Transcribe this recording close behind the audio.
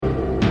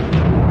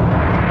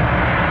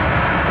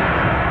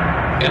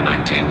In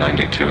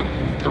 1992,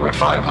 there were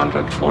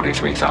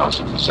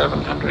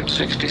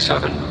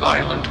 543,767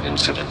 violent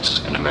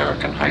incidents in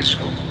American high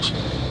schools.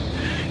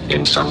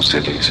 In some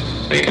cities,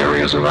 the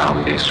areas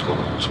around these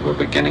schools were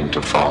beginning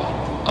to fall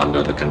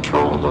under the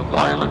control of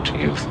violent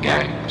youth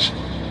gangs.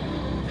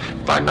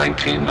 By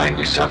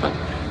 1997,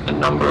 the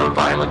number of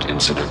violent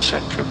incidents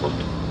had tripled.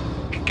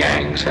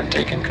 Gangs had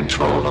taken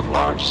control of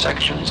large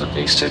sections of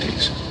these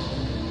cities.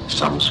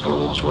 Some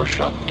schools were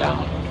shut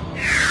down.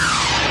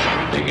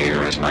 The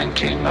year is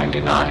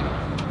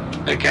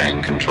 1999. The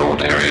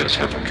gang-controlled areas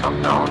have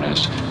become known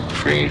as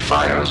free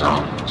fire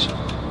zones.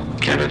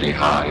 Kennedy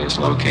High is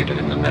located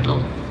in the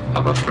middle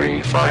of a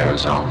free fire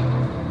zone.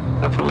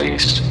 The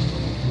police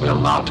will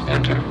not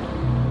enter.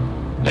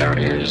 There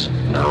is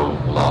no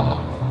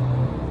law.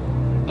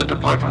 The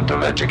Department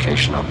of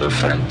Educational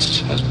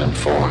Defense has been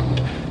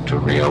formed to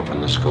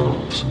reopen the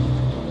schools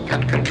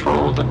and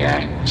control the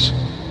gangs.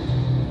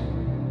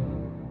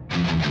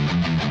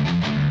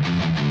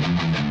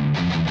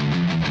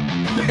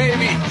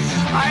 Baby,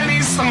 I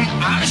need some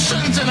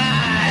action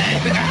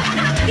tonight.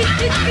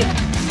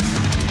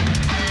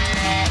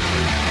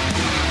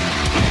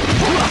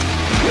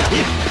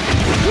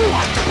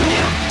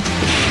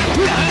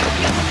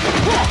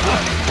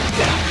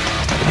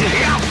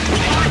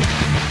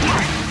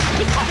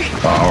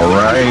 All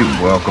right,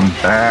 welcome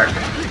back.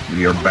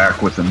 We are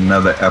back with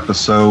another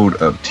episode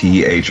of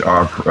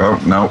THR.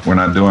 Oh no, we're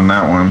not doing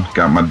that one.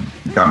 Got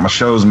my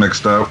shows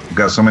mixed up.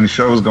 Got so many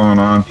shows going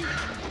on.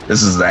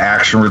 This is The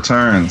Action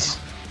Returns.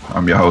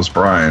 I'm your host,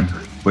 Brian.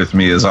 With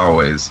me, as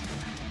always,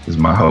 is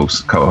my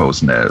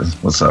co-host, Nez.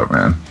 What's up,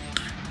 man?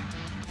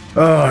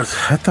 Oh, I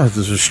thought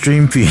this was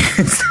Stream Feed.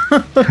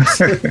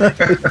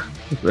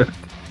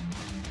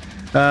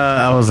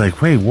 I was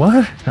like, wait,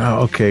 what?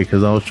 Oh, okay,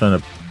 because I was trying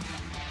to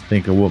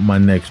think of what my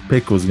next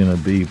pick was going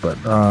to be, but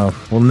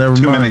well, never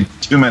mind.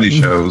 Too many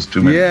shows.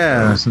 Too many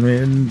shows.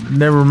 Man,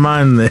 never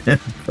mind then.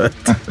 But,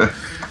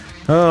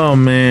 oh,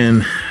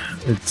 man,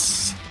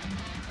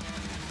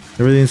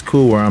 everything's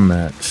cool where I'm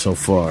at so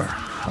far.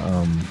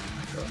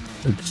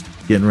 It's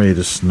getting ready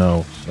to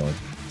snow, so.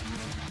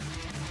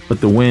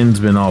 But the wind's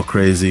been all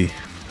crazy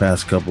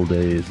past couple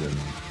days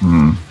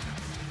and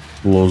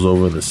blows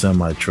over the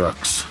semi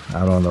trucks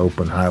out on the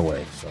open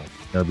highway. So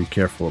gotta be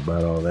careful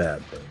about all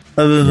that. But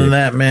other than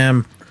that,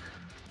 man,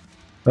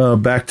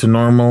 back to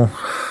normal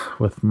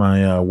with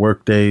my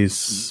work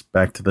days.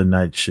 Back to the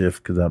night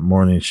shift because that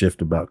morning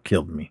shift about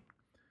killed me.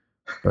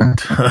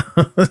 But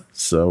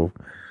so.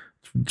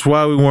 That's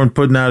why we weren't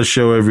putting out a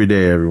show every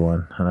day,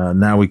 everyone.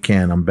 Now we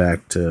can. I'm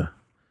back to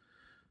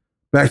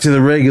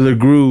the regular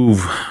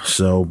groove.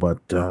 So, but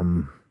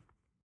in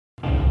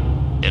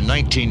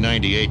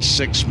 1998,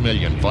 6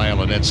 million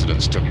violent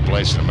incidents took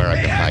place in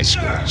American high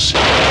schools,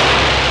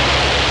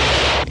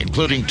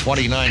 including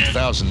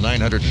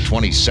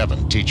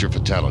 29,927 teacher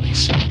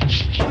fatalities.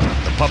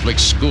 The public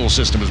school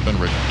system has been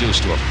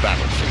reduced to a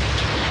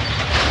battlefield.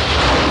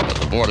 But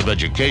the Board of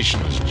Education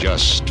has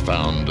just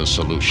found a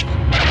solution.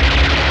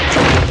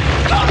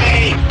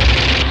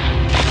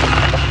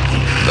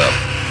 The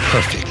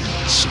perfect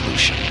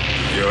solution.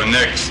 You're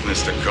next,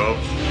 Mr. Cope.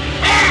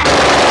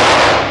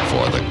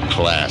 For the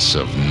class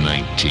of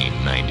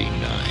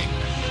 1999.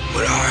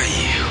 What are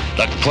you?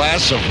 The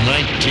class of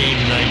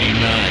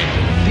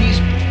 1999. These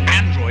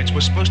androids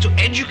were supposed to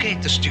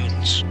educate the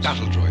students.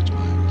 Battle droids,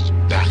 Miles.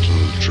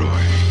 Battle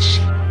droids.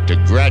 To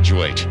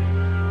graduate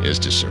is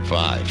to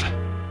survive.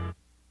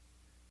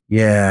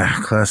 yeah,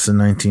 class of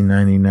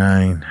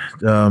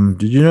 1999.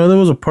 Did you know there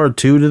was a part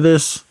 2 to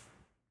this?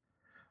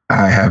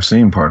 I have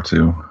seen part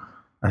 2.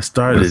 I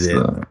started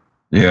it.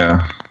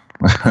 Yeah.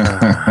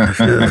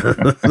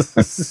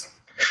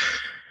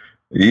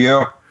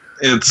 Yep.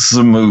 It's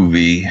a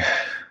movie.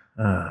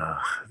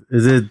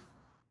 Did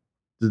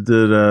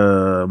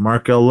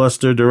Mark L.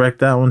 Luster direct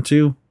that one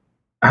too?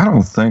 I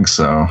don't think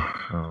so.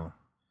 Oh.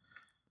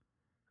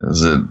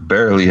 Because it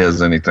barely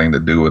has anything to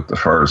do with the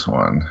first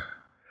one.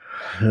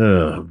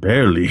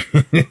 Barely.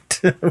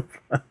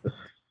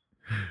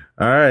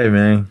 All right,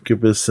 man.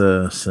 Give us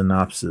a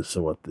synopsis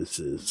of what this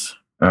is.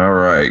 All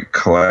right.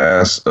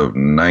 Class of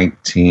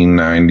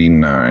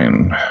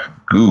 1999.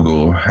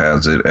 Google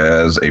has it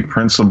as a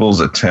principal's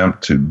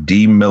attempt to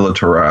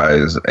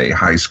demilitarize a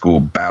high school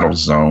battle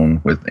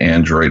zone with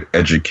android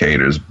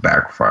educators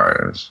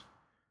backfires.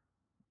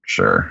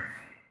 Sure.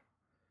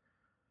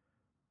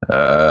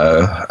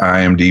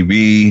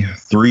 IMDb,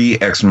 3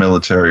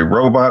 ex-military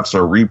robots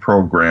are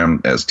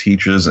reprogrammed as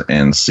teachers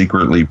and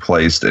secretly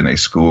placed in a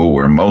school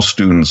where most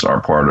students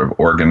are part of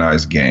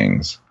organized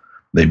gangs.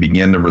 They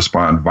begin to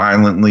respond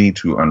violently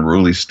to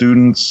unruly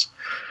students,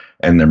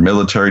 and their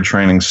military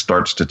training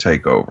starts to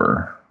take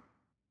over.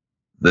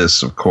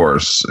 This, of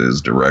course, is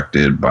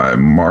directed by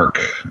Mark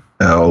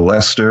L.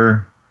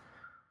 Lester.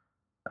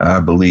 I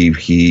believe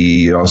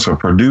he also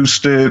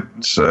produced it.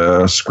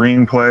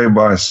 Screenplay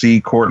by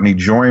C. Courtney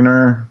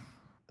Joyner.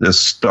 This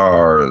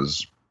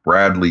stars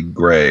Bradley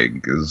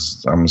Gregg.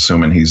 I'm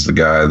assuming he's the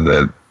guy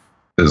that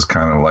is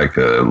kind of like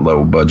a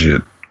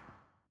low-budget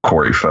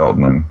Corey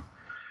Feldman.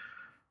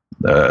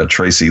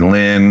 Tracy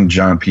Lynn,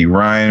 John P.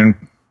 Ryan,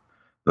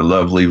 the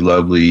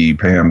lovely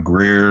Pam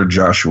Grier,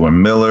 Joshua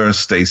Miller,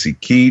 Stacy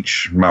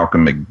Keach,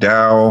 Malcolm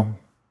McDowell,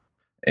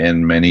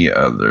 and many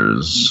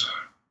others.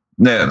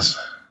 Ned, is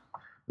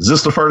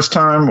this the first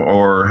time,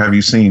 or have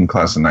you seen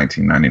Class of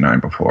 1999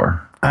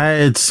 before? I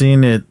had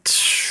seen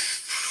it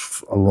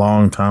a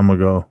long time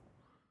ago.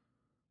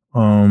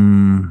 I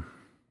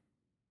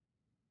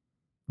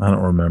don't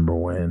remember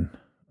when.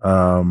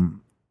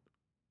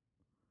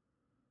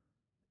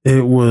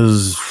 It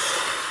was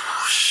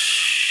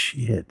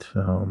shit. I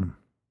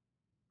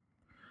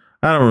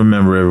don't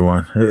remember,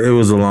 everyone. It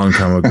was a long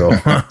time ago.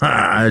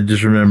 I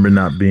just remember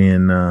not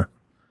being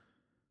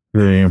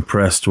very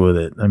impressed with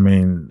it. I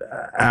mean,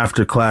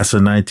 after Class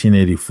of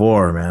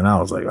 1984, man, I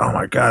was like, oh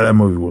my God, that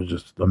movie was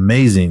just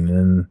amazing.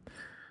 And,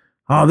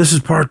 oh, this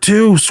is part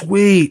 2.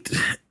 Sweet.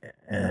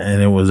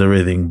 And it was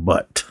everything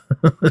but.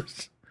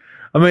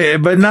 I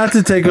mean, but not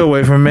to take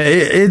away from it.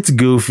 It's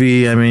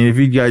goofy. I mean, if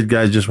you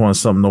guys just want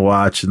something to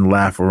watch and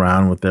laugh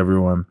around with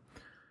everyone.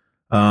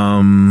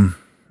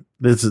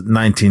 This is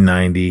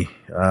 1990.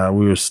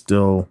 We were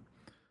still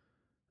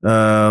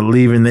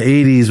leaving the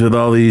 80s with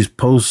all these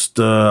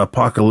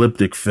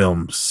post-apocalyptic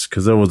films,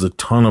 because there was a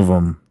ton of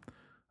them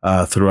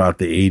throughout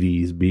the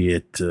 80s, be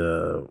it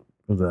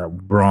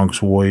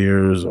Bronx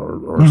Warriors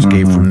or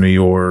Escape from New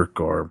York,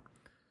 or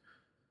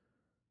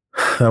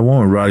that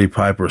one with Roddy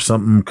Piper,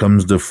 Something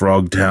Comes to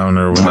Frogtown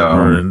or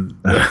whatever.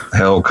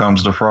 Hell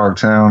Comes to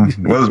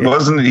Frogtown.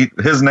 Wasn't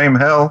his name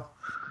Hell?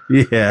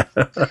 Yeah.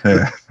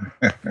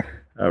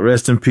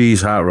 Rest in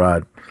peace, Hot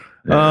Rod.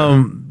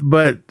 Yeah.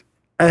 But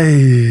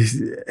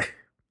it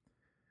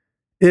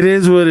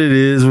is what it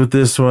is with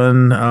this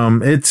one.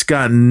 It's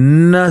got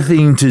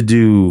nothing to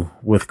do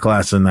with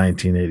Class of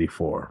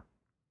 1984.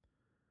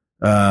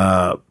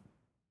 The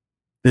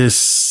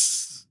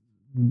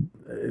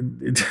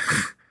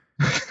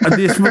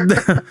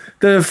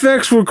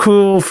effects were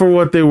cool for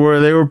what they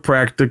were. They were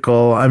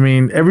practical. I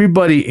mean,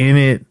 everybody in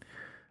it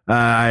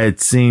I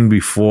had seen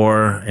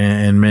before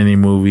in many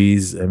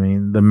movies. I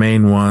mean, the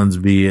main ones,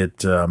 be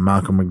it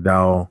Malcolm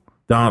McDowell,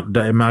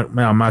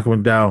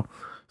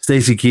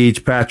 Stacy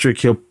Keach, Patrick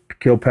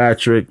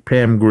Kilpatrick,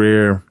 Pam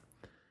Grier,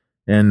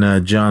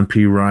 and John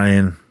P.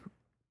 Ryan.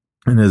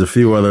 And there's a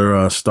few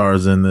other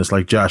stars in this,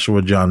 like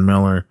Joshua John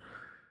Miller.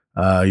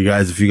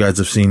 If you guys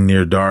have seen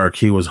Near Dark,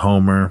 he was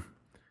Homer.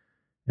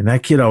 And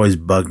that kid always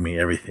bugged me,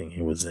 everything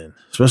he was in.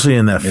 Especially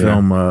in that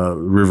film,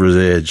 River's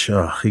Edge.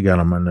 Oh, he got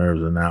on my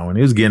nerves in that one.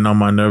 He was getting on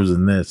my nerves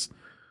in this.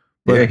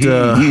 But,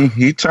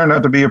 he turned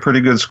out to be a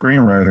pretty good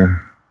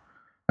screenwriter.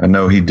 I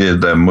know he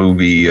did that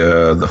movie,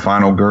 The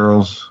Final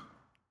Girls.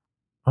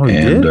 Oh, he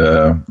did?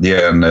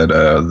 And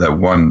that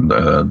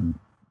one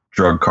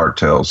drug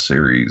cartel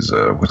series,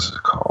 what's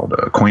it called?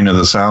 Queen of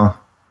the South.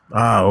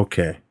 Ah,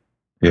 okay.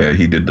 Yeah,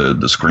 he did the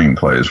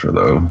screenplays for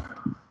those.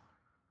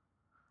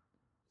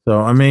 So,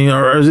 I mean,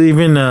 or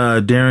even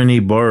Darren E.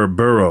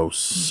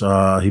 Burroughs.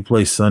 He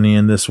plays Sonny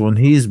in this one.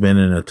 He's been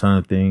in a ton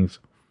of things.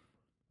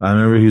 I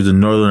remember he was in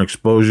Northern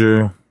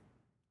Exposure.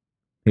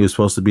 He was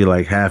supposed to be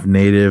like half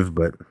native,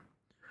 but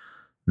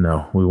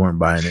no, we weren't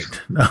buying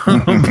it.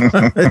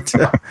 But,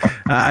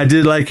 I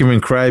did like him in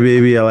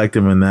Crybaby. I liked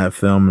him in that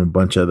film and a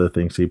bunch of other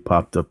things he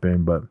popped up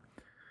in. But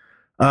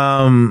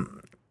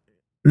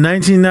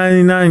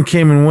 1999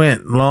 came and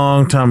went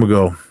long time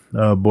ago.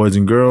 Boys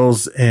and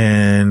girls,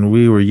 and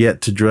we were yet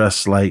to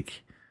dress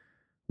like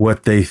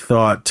what they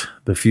thought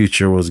the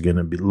future was going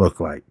to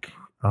look like.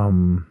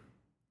 I'm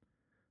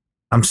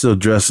still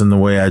dressing the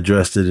way I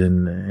dressed it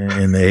in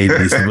the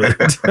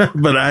 80s,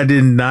 but I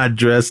did not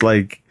dress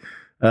like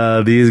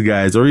these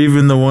guys, or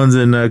even the ones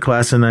in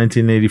Class of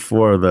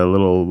 1984, the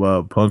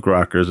little punk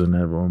rockers and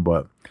everyone.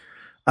 But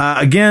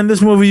again,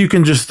 this movie you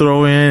can just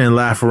throw in and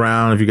laugh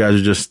around if you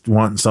guys are just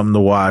wanting something to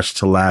watch,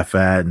 to laugh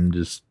at, and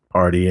just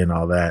party and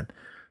all that.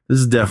 This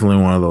is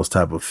definitely one of those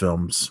type of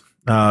films.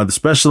 The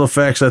special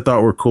effects I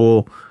thought were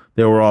cool.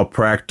 They were all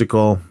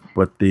practical,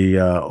 but the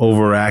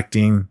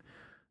overacting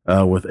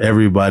with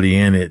everybody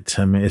in it,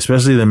 I mean,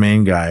 especially the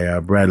main guy,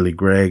 Bradley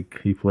Gregg.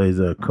 He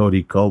plays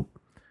Cody Culp.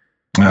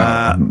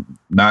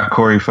 Not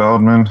Corey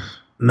Feldman.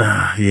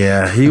 Nah,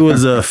 yeah, he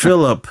was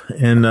Philip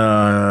in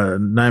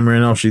Nightmare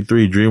on Elm Street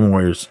 3: Dream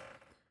Warriors.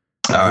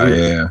 Oh,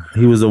 yeah.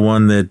 He was the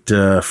one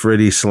that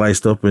Freddy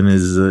sliced open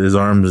his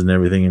arms and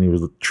everything, and he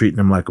was treating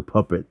him like a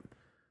puppet.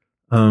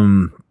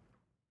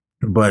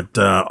 But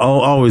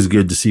always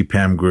good to see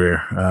Pam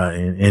Grier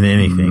in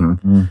anything.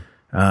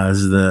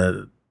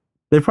 Mm-hmm.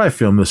 They probably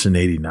filmed this in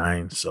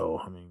 '89, so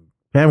I mean,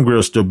 Pam Grier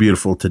is still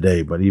beautiful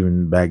today, but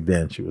even back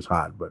then she was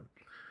hot. But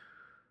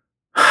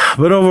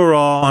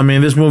overall, I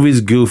mean, this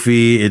movie's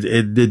goofy.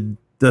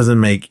 It doesn't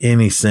make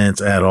any sense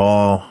at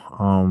all.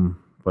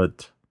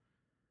 But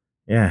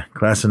yeah,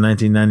 Class of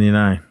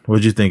 1999.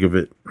 What'd you think of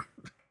it?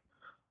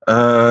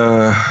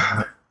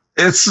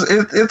 It's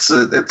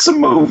a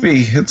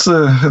movie. It's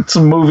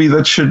a movie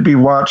that should be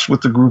watched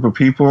with a group of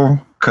people,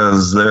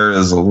 because there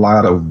is a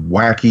lot of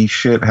wacky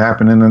shit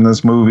happening in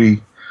this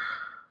movie.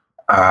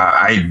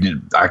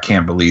 I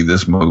can't believe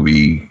this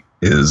movie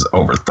is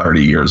over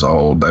 30 years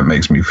old. That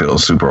makes me feel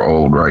super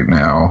old right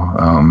now.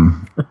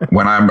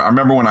 I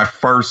remember when I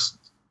first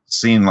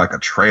seen like a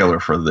trailer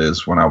for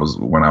this when I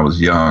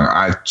was young,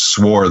 I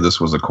swore this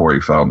was a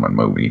Corey Feldman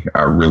movie.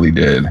 I really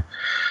did.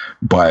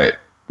 But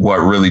what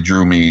really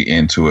drew me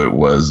into it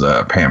was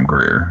Pam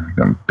Grier.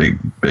 I'm a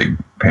big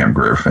Pam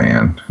Grier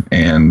fan.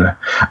 And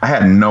I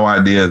had no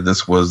idea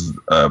this was,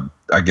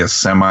 I guess,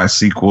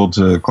 semi-sequel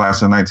to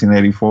Class of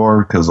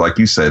 1984. Because like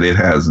you said, it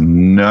has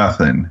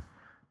nothing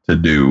to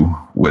do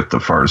with the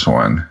first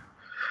one.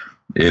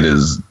 It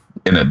is,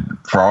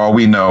 for all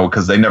we know,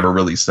 because they never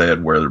really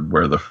said where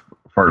the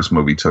first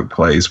movie took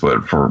place.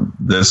 But for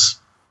this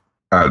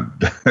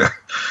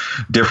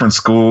different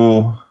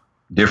school,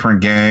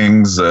 different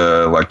gangs,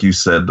 like you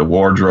said, the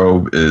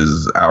wardrobe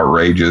is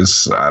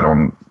outrageous.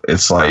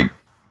 It's like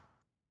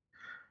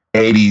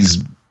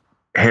 80s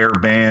hair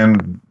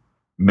band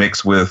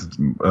mixed with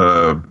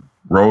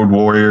Road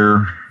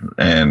Warrior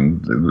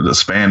and the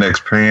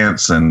spandex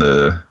pants and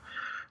the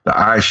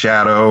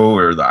eyeshadow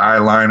or the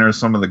eyeliner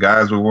some of the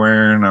guys were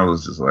wearing. I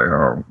was just like,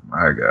 oh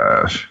my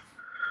gosh.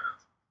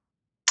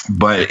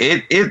 But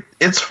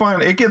it's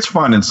fun. It gets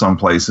fun in some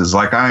places.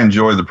 Like I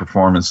enjoy the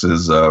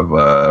performances of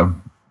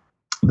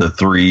the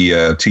three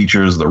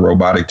teachers, the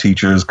robotic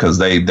teachers, because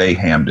they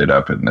hammed it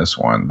up in this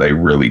one. They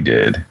really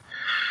did.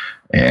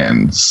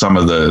 And some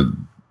of the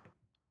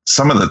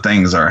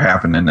things that are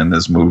happening in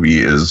this movie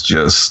is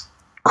just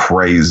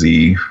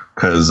crazy.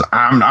 Because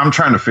I'm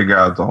trying to figure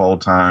out the whole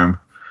time,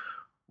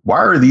 why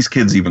are these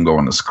kids even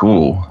going to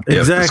school? Exactly.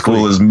 If the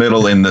school is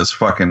middle in this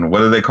fucking, what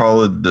do they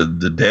call it?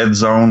 The dead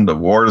zone, the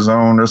war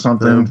zone or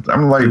something.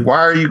 I'm like, why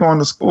are you going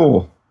to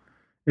school?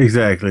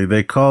 Exactly.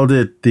 They called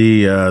it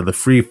the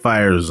free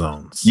fire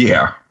zones.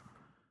 Yeah.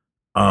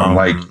 I'm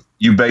like,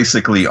 you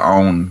basically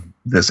own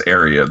this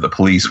area. The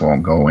police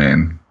won't go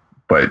in,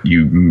 but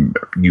you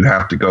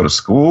have to go to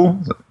school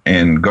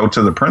and go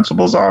to the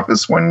principal's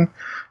office when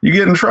you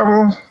get in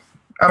trouble.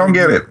 I don't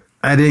get it.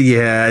 I did.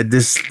 Yeah.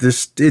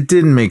 It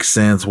didn't make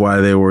sense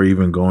why they were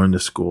even going to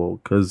school,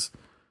 because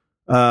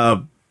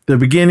the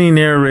beginning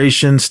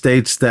narration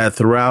states that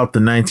throughout the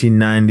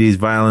 1990s,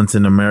 violence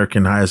in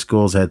American high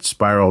schools had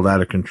spiraled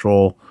out of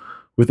control,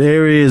 with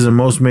areas in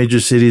most major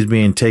cities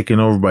being taken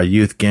over by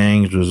youth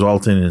gangs,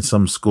 resulting in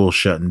some schools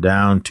shutting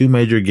down. Two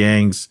major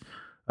gangs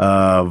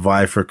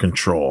vie for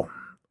control.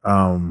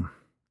 Says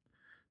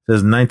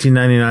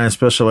 1999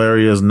 special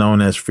areas known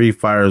as free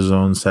fire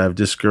zones have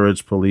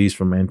discouraged police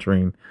from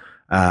entering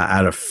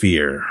out of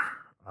fear.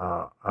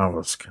 I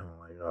was kind of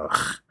like,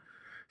 ugh.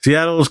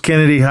 Seattle's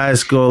Kennedy High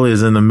School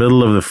is in the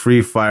middle of the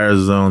free fire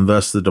zone.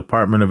 Thus, the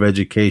Department of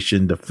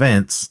Education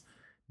Defense,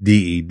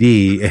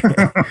 DED,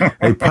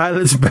 a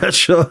pilot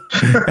special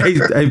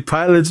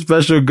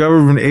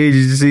government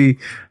agency,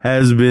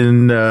 has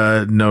been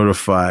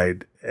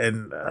notified.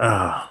 And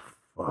oh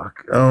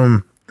fuck,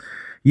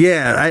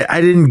 yeah,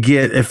 I didn't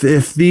get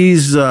if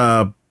these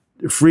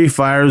free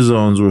fire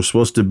zones were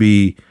supposed to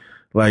be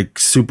like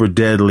super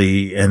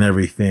deadly and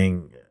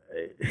everything.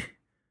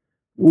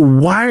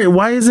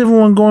 Why is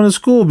everyone going to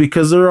school?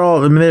 Because they're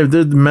all, I mean,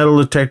 there's metal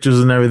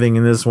detectors and everything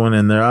in this one,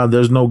 and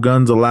there's no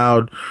guns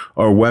allowed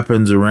or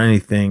weapons or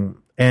anything.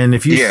 And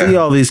if you see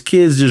all these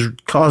kids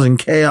just causing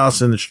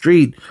chaos in the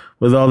street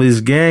with all these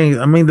gangs,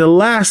 I mean, the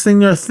last thing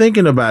they're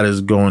thinking about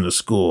is going to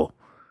school.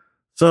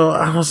 So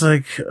I was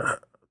like,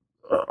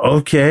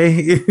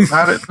 okay.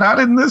 Not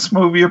in this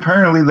movie.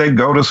 Apparently they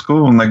go to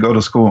school and they go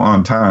to school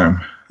on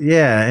time.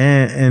 Yeah.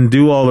 And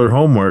do all their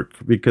homework,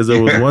 because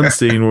there was one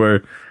scene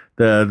where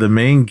the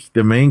main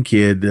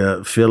kid,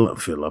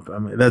 Philip. I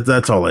mean,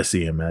 that's all I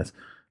see him as.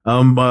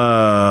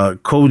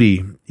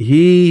 Cody,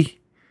 he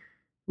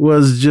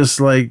was just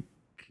like,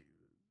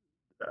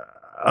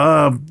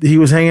 he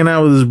was hanging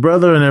out with his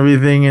brother and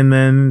everything, and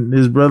then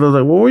his brother was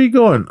like, well, where are you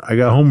going? I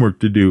got homework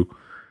to do.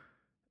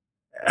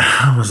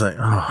 I was like,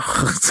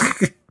 oh.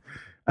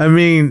 I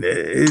mean,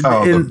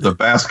 the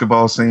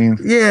basketball scene.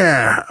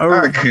 Yeah,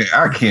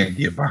 I can't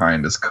get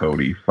behind this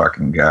Cody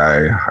fucking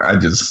guy.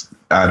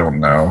 I don't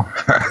know.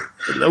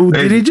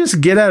 Did he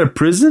just get out of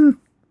prison?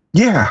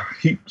 Yeah,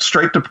 he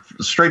straight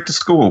to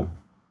school,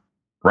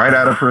 right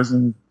out of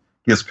prison.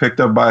 Gets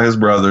picked up by his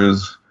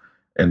brothers,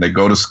 and they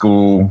go to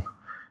school,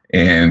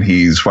 and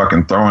he's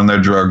fucking throwing their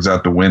drugs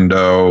out the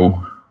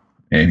window,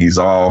 and he's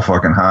all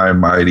fucking high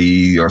and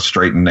mighty or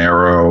straight and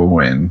narrow,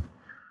 and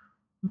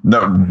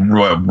then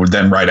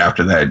right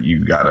after that,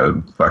 you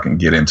gotta fucking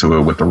get into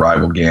it with the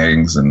rival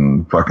gangs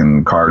and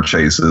fucking car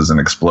chases and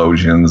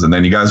explosions, and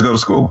then you guys go to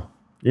school.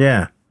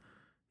 Yeah.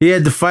 He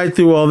had to fight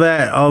through all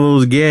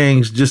those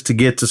gangs just to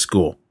get to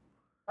school.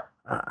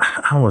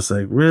 I was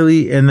like,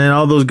 really? And then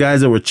all those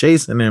guys that were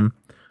chasing him,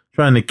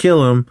 trying to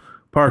kill him,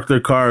 park their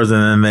cars,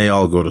 and then they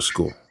all go to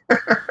school.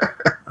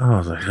 I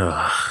was like,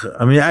 oh.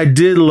 I mean, I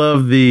did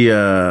love the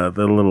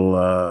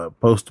little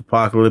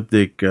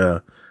post-apocalyptic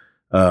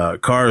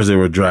cars they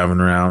were driving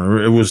around.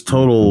 It was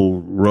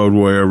total Road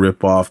Warrior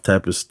ripoff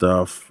type of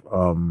stuff.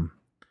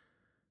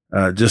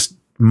 Just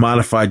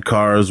modified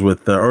cars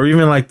with, or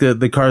even like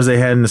the cars they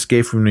had in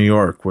Escape from New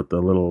York with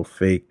the little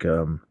fake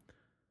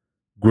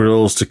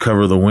grills to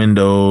cover the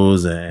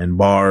windows and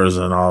bars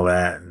and all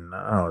that. And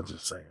I was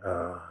just like,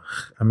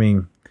 I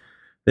mean,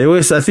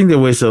 I think they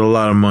wasted a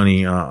lot of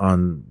money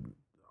on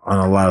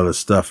a lot of the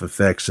stuff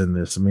effects in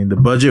this. I mean, the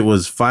budget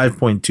was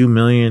 $5.2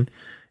 million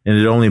and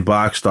it only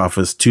boxed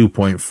office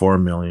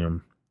 $2.4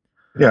 million.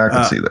 Yeah, I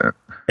can see that.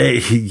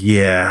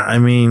 Yeah, I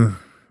mean,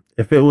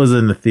 if it was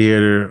in the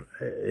theater,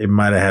 it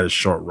might have had a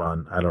short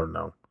run. I don't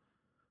know.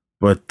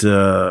 But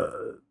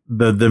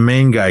the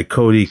main guy,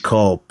 Cody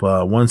Culp,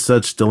 one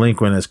such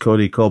delinquent as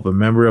Cody Culp, a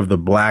member of the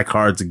Black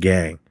Hearts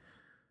gang.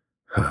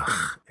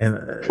 And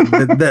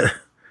the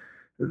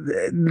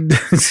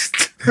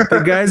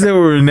guys that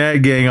were in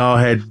that gang all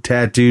had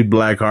tattooed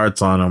black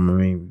hearts on them. I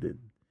mean,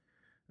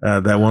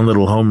 that one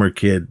little Homer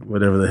kid,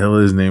 whatever the hell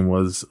his name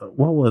was,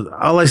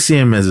 all I see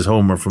him as is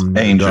Homer from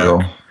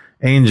Angel.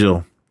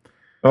 Angel.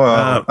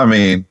 Well, I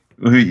mean,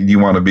 who you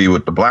want to be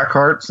with the Black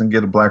Hearts and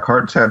get a black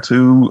heart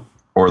tattoo,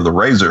 or the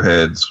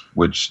Razorheads,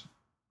 which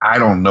I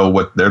don't know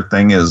what their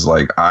thing is,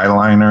 like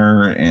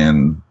eyeliner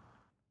and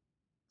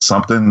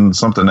something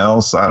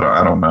else. I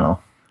don't know.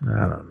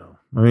 I don't know.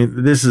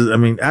 I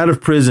mean, out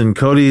of prison,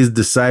 Cody has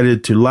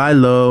decided to lie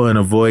low and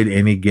avoid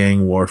any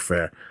gang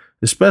warfare,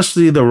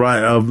 especially with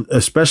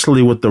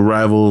the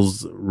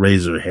rivals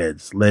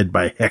Razorheads, led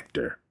by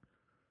Hector.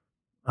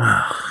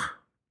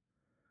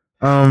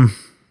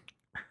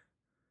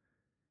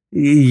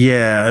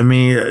 Yeah, I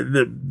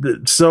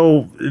mean,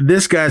 so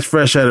this guy's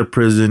fresh out of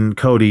prison,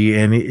 Cody,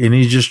 and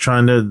he's just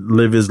trying to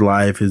live his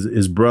life.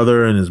 His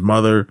brother and his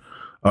mother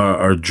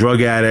are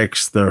drug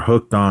addicts. They're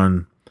hooked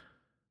on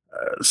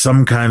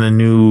some kind of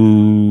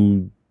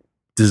new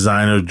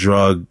designer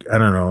drug. I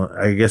don't know.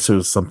 I guess it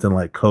was something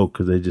like coke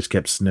because they just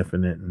kept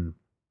sniffing it.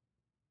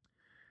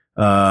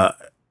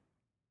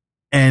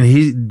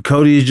 And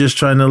Cody is just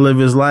trying to live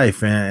his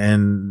life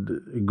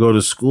and go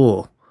to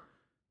school.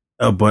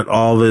 But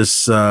all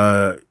this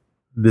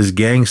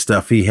gang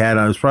stuff he had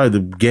on,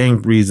 the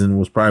gang reason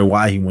was probably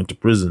why he went to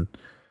prison.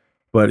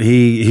 But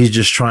he's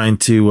just trying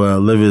to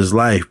live his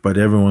life, but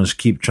everyone's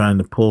keep trying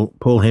to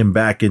pull him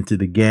back into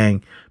the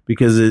gang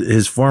because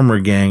his former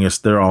gang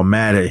they're all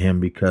mad at him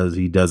because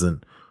he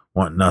doesn't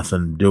want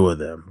nothing to do with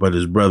them. But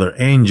his brother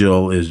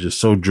Angel is just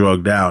so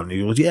drugged out, and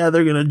he goes, "Yeah,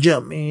 they're gonna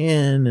jump me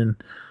in,"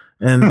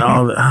 and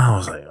all that. I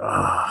was like,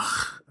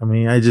 oh, I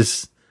mean, I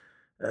just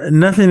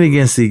nothing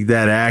against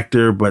that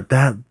actor, but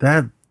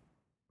that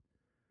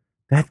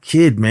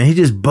kid, man, he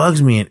just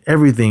bugs me in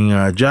everything.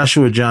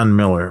 Joshua John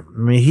Miller. I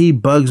mean, he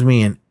bugs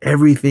me in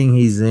everything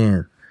he's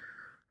in.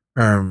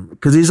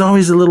 Cause he's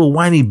always a little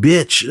whiny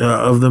bitch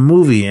of the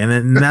movie.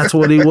 And that's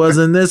what he was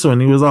in this one.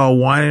 He was all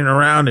whining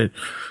around and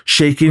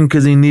shaking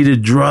cause he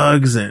needed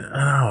drugs. And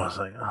I was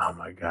like, oh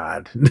my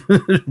God.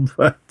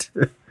 But,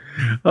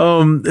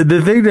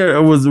 the thing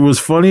that was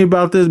funny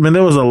about this, man,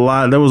 there was a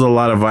lot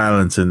of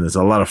violence in this,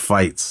 a lot of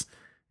fights.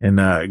 And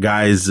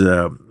guys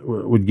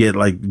would get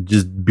like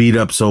just beat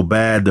up so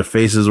bad, their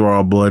faces were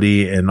all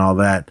bloody and all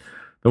that.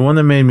 The one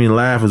that made me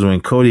laugh was when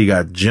Cody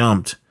got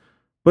jumped,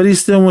 but he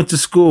still went to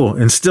school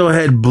and still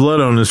had blood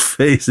on his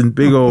face and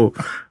big old.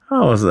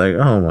 I was like,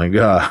 oh my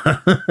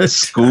God.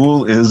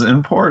 School is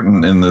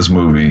important in this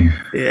movie.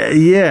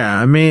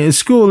 Yeah. I mean,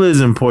 school is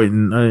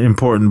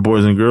important,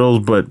 boys and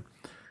girls, but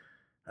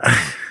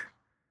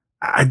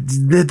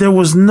there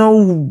was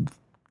no.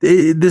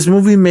 This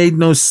movie made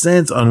no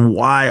sense on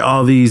why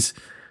all these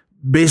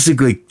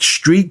basically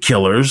street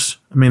killers.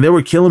 I mean, they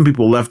were killing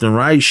people left and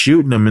right,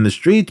 shooting them in the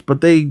streets,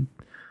 but they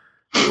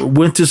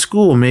went to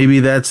school. Maybe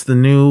that's the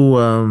new.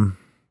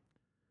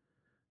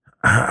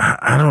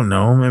 I don't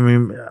know. I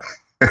mean,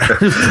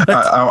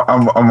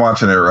 I'm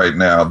watching it right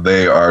now.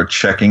 They are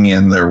checking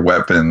in their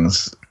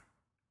weapons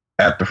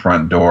at the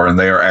front door, and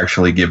they are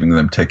actually giving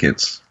them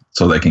tickets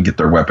so they can get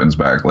their weapons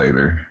back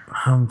later.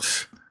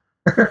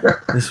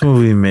 This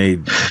movie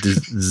made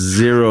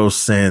zero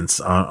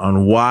sense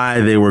on why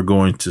they were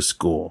going to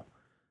school.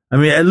 I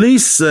mean, at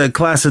least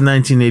class of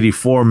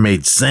 1984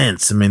 made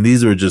sense. I mean,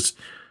 these were just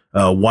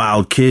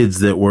wild kids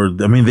that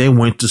they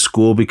went to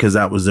school because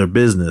that was their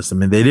business. I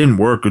mean, they didn't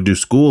work or do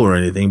school or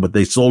anything, but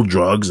they sold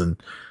drugs and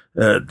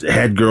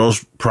had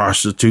girls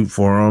prostitute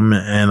for them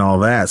and all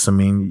that. So, I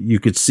mean, you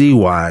could see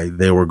why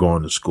they were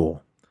going to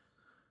school.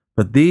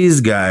 But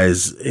these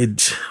guys,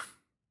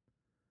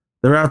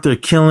 they're out there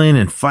killing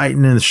and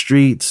fighting in the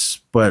streets,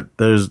 but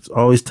there's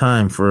always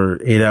time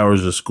for 8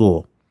 hours of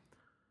school.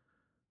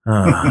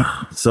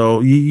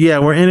 So yeah,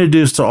 we're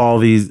introduced to all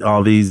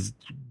these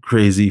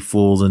crazy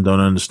fools and don't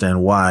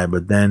understand why.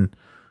 But then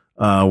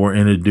we're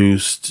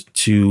introduced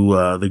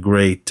to the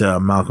great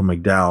Malcolm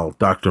McDowell,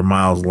 Dr.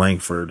 Miles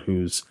Langford,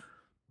 who's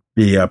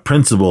the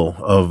principal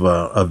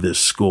of this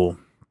school.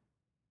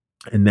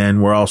 And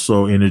then we're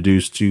also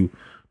introduced to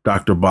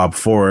Dr. Bob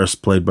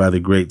Forrest, played by the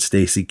great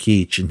Stacy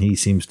Keach, and he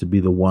seems to be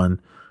the one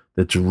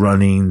that's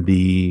running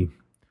the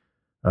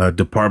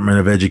Department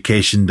of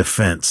Education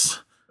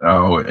Defense.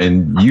 Oh,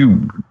 and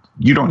you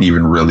don't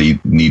even really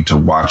need to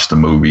watch the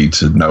movie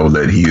to know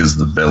that he is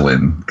the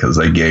villain, because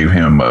they gave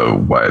him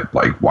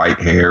white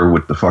hair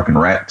with the fucking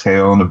rat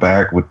tail on the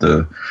back with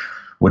the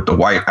with the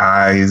white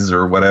eyes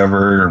or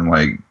whatever. I'm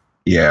like,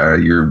 yeah,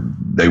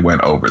 they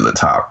went over the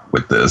top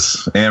with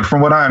this. And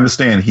from what I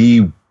understand,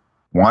 he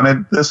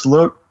wanted this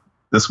look.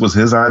 This was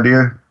his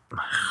idea.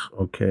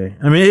 Okay.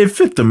 I mean, it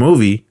fit the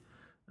movie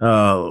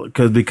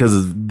because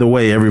of the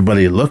way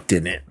everybody looked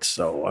in it.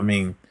 So, I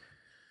mean,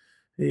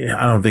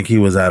 yeah, I don't think he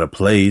was out of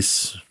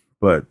place.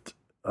 But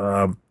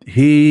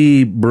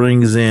he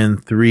brings in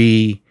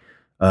 3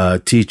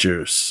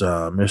 teachers,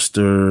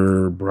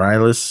 Mr.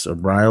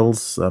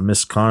 Briles,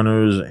 Miss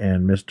Connors,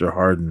 and Mr.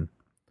 Harden,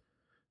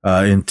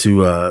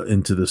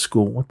 into the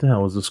school. What the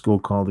hell was the school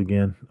called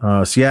again?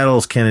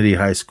 Seattle's Kennedy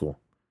High School.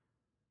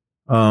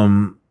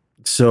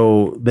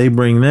 So they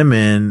bring them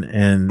in,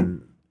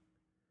 and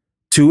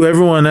to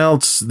everyone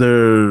else,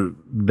 they're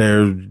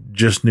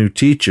just new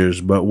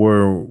teachers. But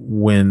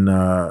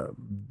when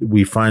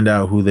we find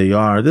out who they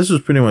are, this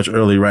was pretty much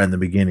early, right in the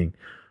beginning,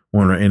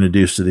 when we're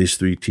introduced to these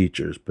 3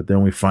 teachers. But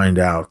then we find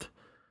out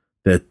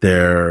that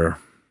they're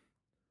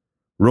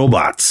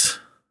robots.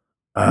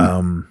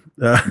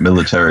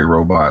 Military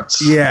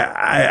robots. Yeah,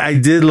 I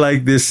did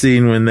like this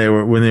scene when they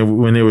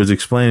was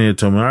explaining it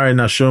to him. All right,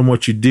 now show them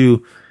what you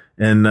do.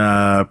 And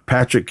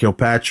Patrick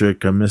Kilpatrick,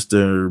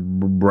 Mr.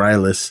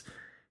 Briles,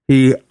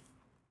 he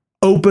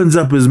opens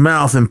up his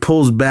mouth and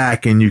pulls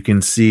back, and you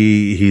can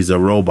see he's a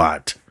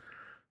robot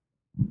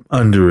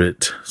under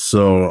it.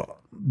 So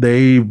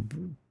they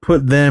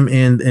put them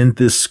in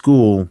this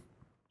school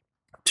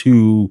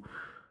to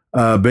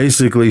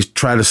basically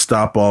try to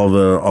stop all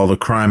the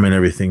crime and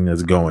everything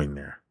that's going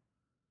there.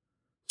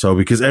 So,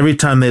 because every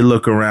time they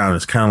look around,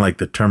 it's kind of like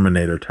the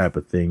Terminator type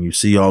of thing. You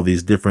see all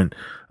these different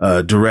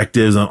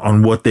directives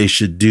on what they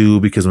should do,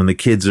 because when the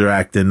kids are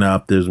acting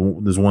up, there's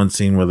one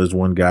scene where there's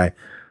one guy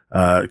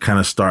kind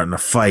of starting a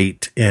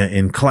fight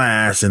in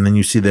class, and then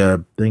you see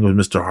the thing with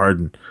Mr.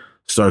 Harden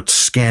starts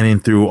scanning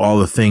through all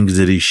the things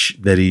that he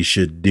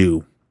should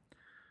do,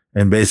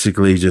 and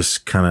basically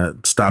just kind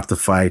of stop the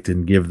fight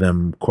and give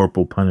them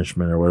corporal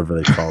punishment or whatever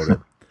they called it.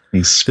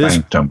 He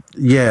spanked them.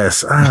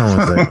 Yes, I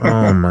was like,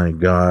 oh my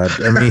god!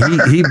 I mean,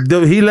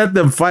 he let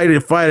them fight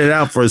it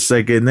out for a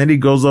second, and then he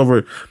goes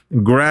over,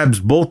 and grabs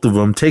both of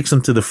them, takes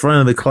them to the front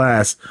of the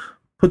class,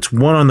 puts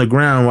one on the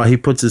ground while he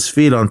puts his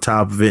feet on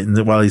top of it,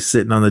 and while he's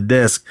sitting on the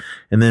desk,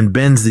 and then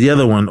bends the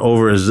other one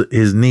over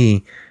his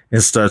knee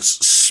and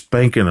starts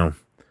spanking him.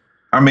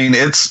 I mean,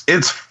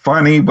 it's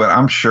funny, but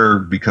I'm sure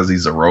because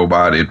he's a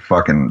robot, it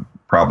fucking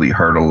probably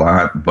hurt a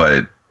lot.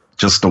 But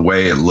just the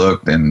way it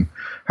looked and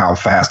how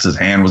fast his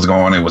hand was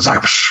going, it was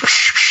like,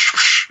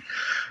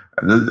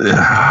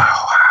 wow.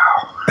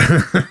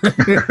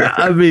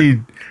 I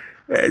mean,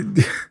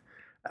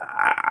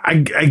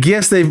 I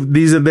guess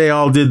they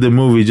all did the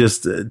movie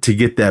just to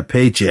get that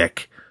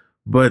paycheck,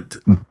 but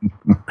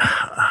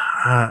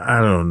I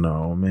don't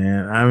know,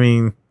 man. I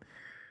mean,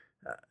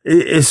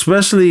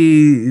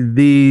 especially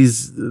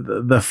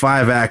the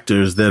 5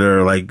 actors that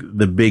are like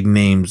the big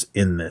names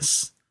in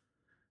this.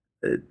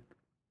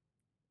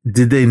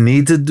 Did they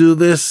need to do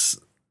this?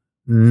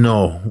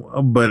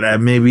 No,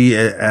 but maybe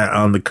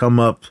on the come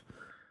up,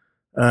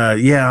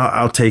 yeah,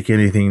 I'll take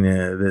anything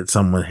that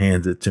someone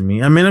hands it to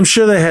me. I mean, I'm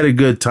sure they had a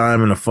good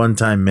time and a fun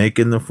time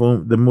making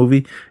the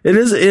movie. It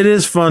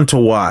is fun to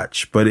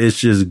watch, but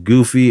it's just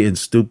goofy and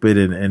stupid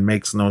and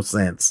makes no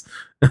sense.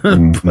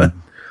 Mm-hmm.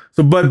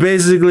 But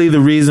basically, the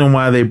reason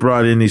why they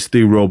brought in these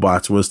 3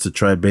 robots was to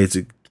try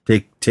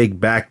take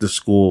back the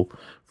school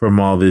from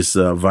all this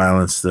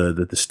violence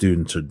that the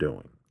students are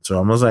doing. So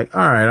I was like,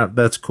 all right,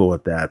 that's cool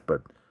with that.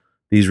 But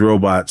these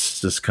robots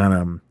just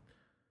kind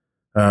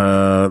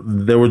of,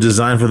 they were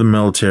designed for the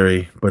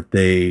military, but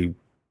they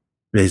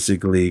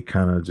basically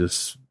kind of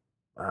just,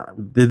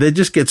 did they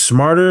just get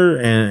smarter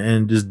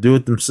and just do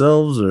it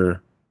themselves,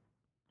 or?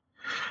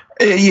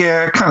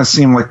 Yeah, it kind of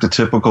seemed like the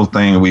typical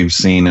thing we've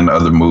seen in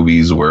other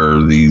movies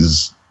where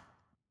these,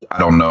 I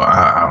don't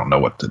know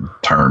what the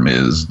term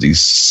is,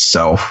 these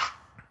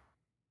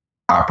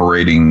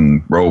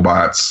self-operating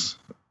robots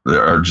that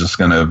are just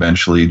going to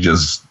eventually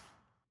just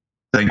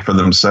think for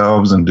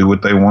themselves and do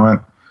what they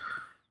want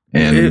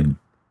and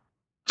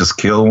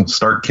just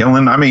start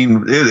killing. I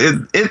mean,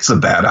 it's a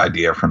bad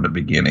idea from the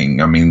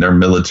beginning. I mean, they're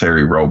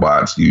military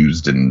robots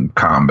used in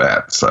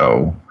combat.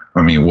 So,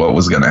 I mean, what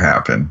was going to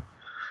happen?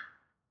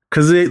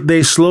 Because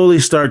they slowly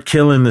start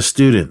killing the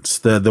students,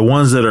 the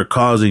ones that are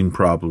causing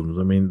problems.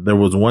 I mean, there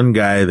was one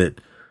guy that,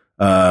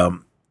 I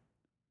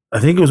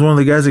think it was one of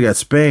the guys that got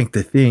spanked,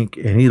 I think,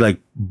 and he like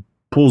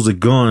pulls a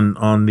gun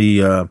on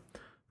the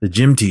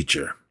gym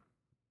teacher.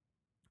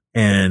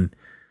 And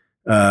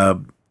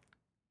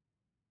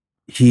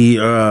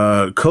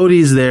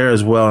Cody's there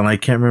as well, and I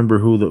can't remember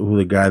who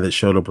the guy that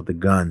showed up with the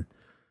gun.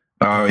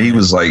 He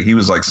was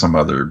like some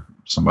other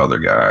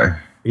guy.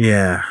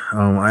 Yeah,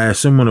 I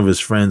assume one of his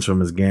friends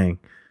from his gang.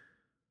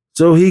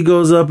 So he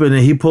goes up and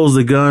he pulls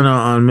the gun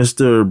on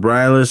Mr.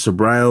 Briles or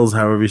Briles,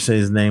 however you say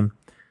his name.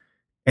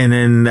 And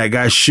then that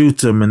guy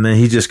shoots him, and then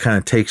he just kind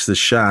of takes the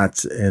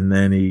shots, and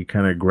then he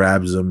kind of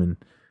grabs him and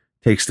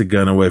takes the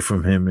gun away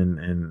from him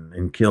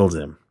and kills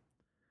him.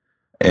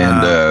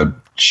 And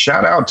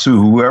shout out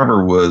to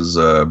whoever was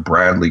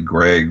Bradley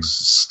Gregg's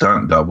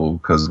stunt double,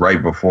 because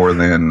right before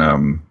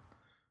then,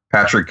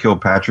 Patrick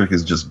Kilpatrick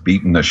is just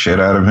beating the shit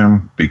out of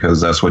him,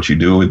 because that's what you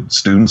do with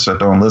students that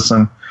don't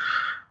listen.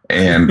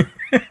 And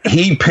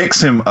he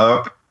picks him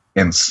up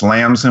and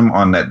slams him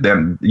on that.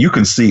 Then you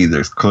can see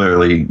there's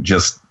clearly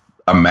just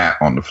a mat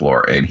on the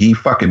floor, and he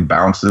fucking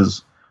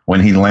bounces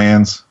when he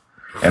lands.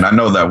 And I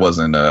know that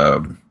wasn't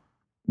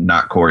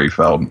not Corey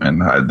Feldman.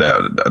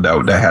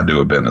 That had to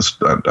have been a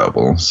stunt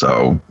double.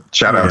 So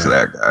shout out to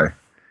that guy.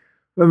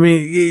 I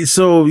mean,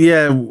 so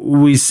yeah,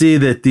 we see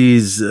that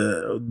these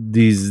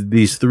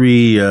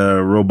three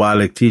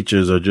robotic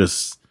teachers are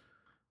just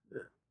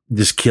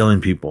killing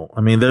people.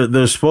 I mean,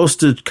 they're supposed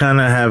to kind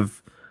of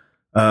have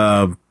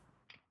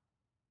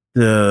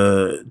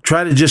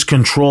try to just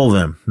control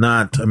them.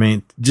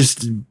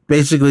 Just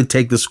basically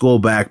take the school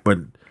back, but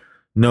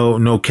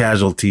no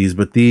casualties.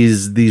 But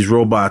these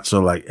robots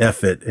are like,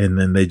 F it, and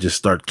then they just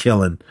start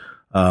killing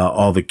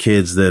all the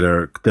kids that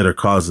are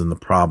causing the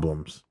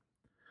problems.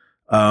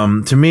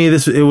 To me,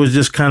 it was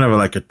just kind of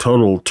like a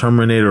total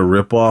Terminator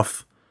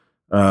ripoff,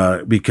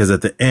 because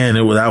at the end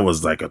that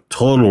was like a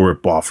total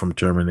ripoff from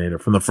Terminator,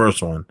 from the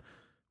first one,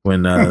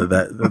 when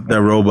that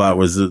robot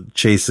was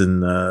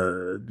chasing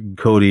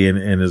Cody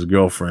and his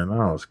girlfriend.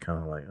 I was kind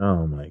of like,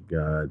 oh my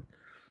god.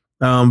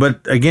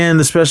 But again,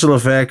 the special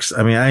effects,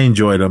 I mean, I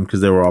enjoyed them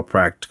because they were all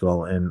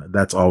practical, and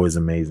that's always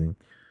amazing.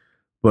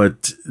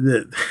 But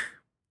the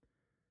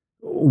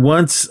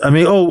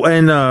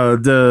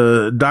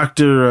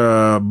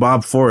Dr.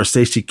 Bob Forrest,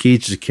 Stacy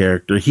Keach's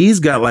character, he's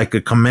got like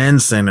a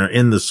command center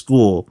in the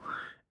school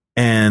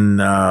and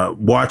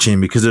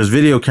watching, because there's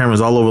video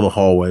cameras all over the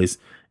hallways,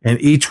 and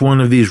each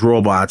one of these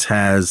robots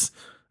has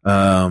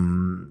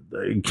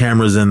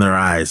cameras in their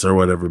eyes or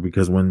whatever,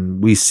 because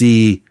when we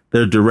see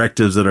their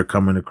directives that are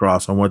coming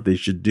across on what they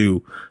should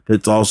do,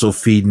 that's also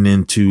feeding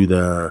into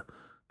the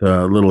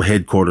little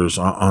headquarters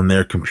on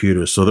their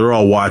computers. So they're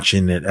all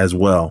watching it as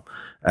well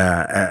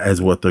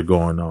as what they're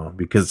going on,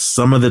 because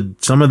some of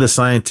the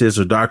scientists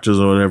or doctors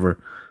or whatever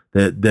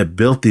that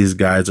built these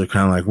guys are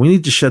kind of like, we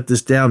need to shut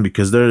this down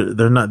because they're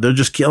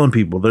just killing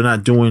people. They're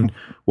not doing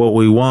what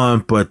we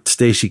want. But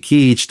Stacy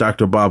Keach,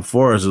 Dr. Bob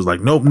Forrest, is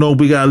like, nope,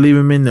 we gotta leave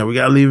him in there. We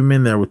gotta leave him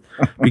in there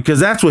because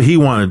that's what he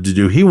wanted to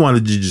do. He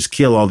wanted to just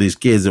kill all these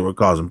kids that were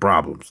causing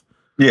problems.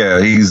 Yeah,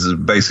 he's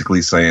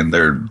basically saying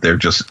they're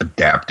just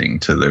adapting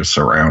to their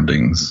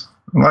surroundings.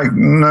 Like,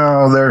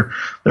 no,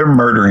 they're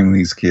murdering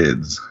these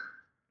kids.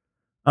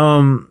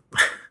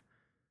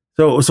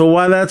 So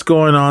while that's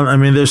going on, I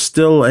mean, there's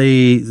still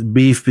a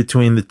beef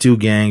between the two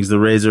gangs, the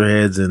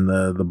Razorheads and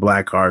the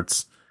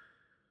Blackhearts.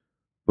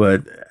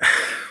 But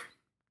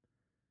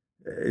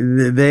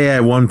they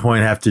at one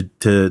point have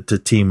to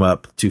team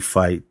up to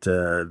fight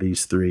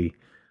these three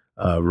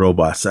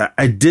robots.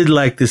 I did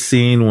like the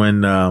scene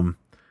when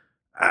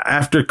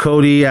after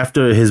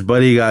his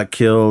buddy got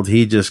killed,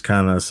 he just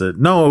kind of said,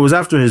 no, it was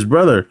after his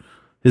brother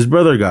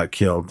got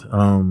killed.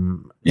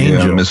 Yeah,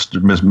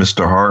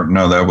 Mr. Hart.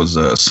 No, that was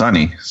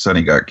Sonny.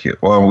 Sonny got killed.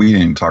 Well, we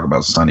didn't even talk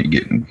about Sonny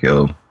getting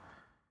killed.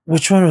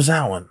 Which one was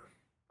that one?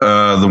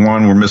 The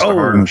one where Mr.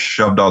 Hart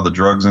shoved all the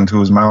drugs into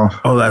his mouth.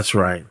 Oh, that's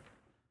right.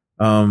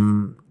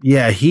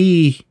 Yeah,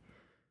 he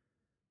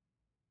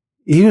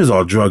was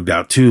all drugged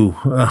out too.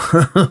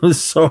 I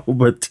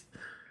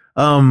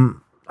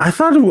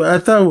thought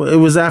it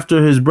was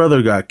after his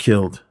brother got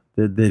killed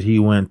that he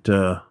went.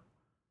 That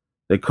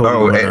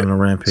Cody went on a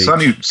rampage.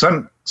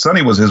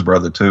 Sonny was his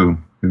brother too.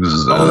 He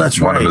was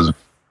that's one right. of his.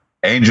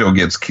 Angel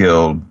gets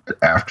killed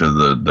after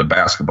the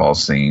basketball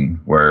scene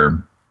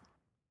where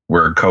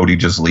Cody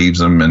just leaves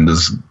him in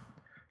this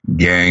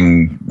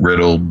gang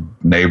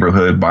riddled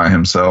neighborhood by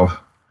himself.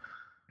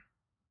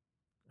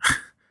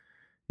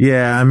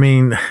 Yeah, I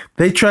mean,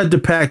 they tried to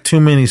pack too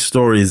many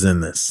stories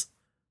in this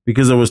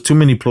because there was too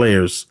many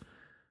players,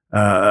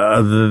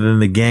 other than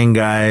the gang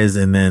guys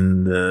and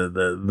then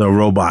the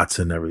robots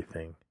and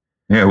everything.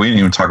 Yeah, we didn't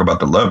even talk about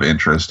the love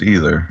interest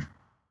either.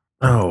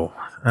 Oh,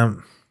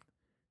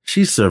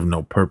 she served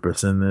no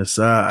purpose in this.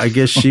 I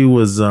guess she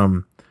was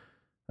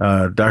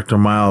Dr.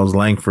 Miles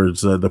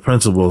Langford's, the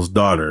principal's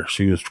daughter.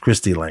 She was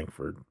Christy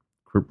Langford.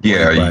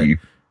 Yeah,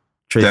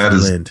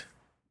 Tracy Lind.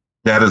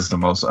 That is the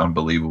most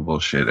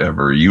unbelievable shit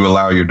ever. You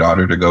allow your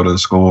daughter to go to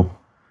school?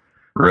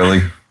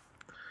 Really?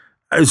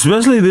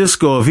 Especially this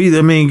school.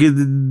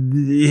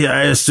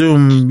 I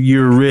assume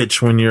you're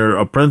rich when you're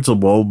a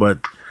principal, but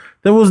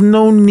there was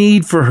no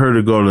need for her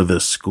to go to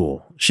this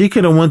school. She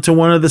could have went to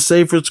one of the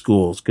safer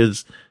schools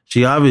because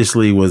she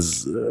obviously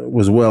was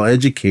well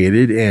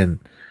educated and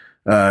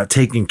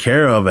taken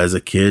care of as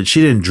a kid.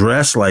 She didn't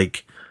dress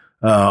like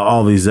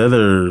all these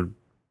other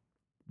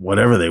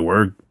whatever they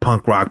were,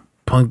 punk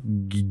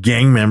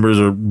gang members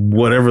or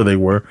whatever they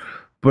were.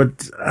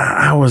 But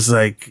I was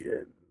like,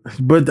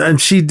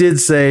 and she did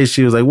say,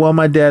 she was like, well,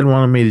 my dad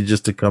wanted me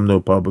to come to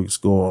a public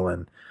school,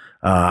 and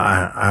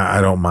I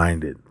don't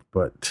mind it.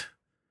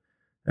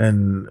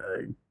 And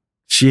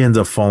she ends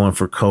up falling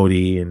for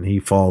Cody, and he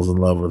falls in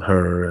love with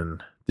her.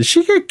 And did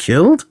she get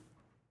killed?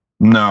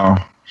 No,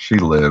 she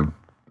lived,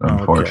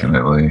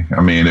 unfortunately. Okay.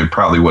 I mean, it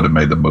probably would have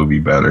made the movie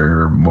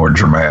better or more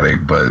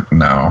dramatic, but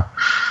no.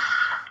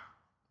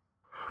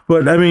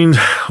 But I mean,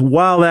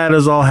 while that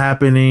is all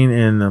happening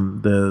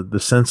and the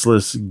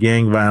senseless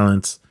gang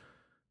violence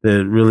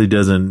that really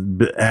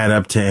doesn't add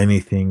up to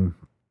anything,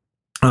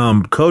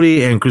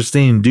 Cody and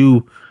Christine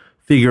do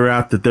figure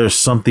out that there's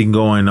something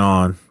going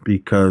on,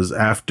 because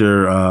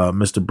after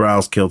Mr.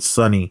 Browse killed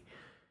Sonny,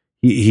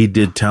 he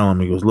did tell him,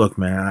 he goes, look,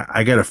 man,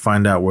 I got to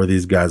find out where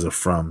these guys are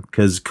from,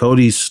 because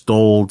Cody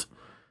stole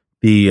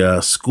the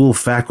school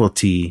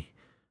faculty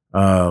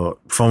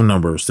phone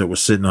numbers that were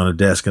sitting on a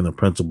desk in the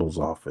principal's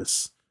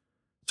office.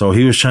 So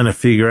he was trying to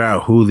figure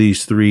out who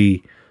these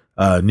three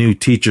new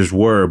teachers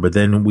were, but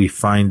then we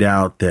find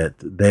out that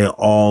they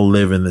all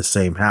live in the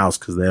same house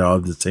because they all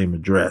have the same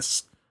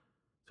address.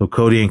 So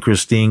Cody and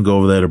Christine go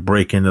over there to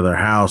break into their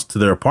house, to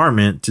their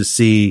apartment, to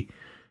see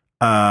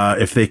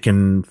if they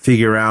can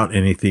figure out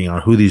anything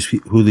on who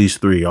these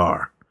three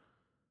are.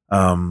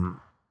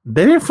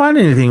 They didn't find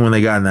anything when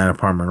they got in that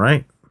apartment,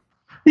 right?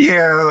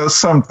 Yeah,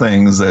 some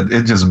things that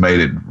it just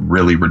made it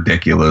really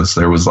ridiculous.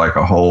 There was like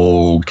a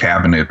whole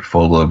cabinet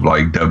full of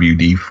like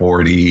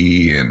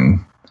WD-40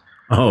 and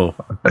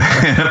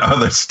and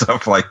other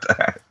stuff like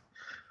that.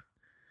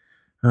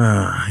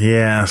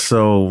 Yeah,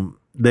 so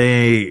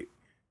the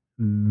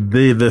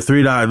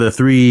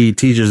three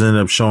teachers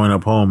ended up showing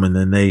up home, and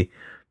then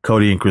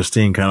Cody and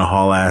Christine kind of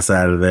haul ass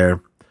out of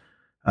there.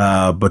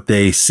 But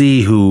they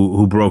see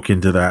who broke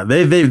into that.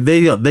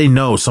 They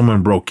know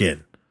someone broke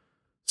in.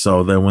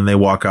 So then when they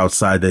walk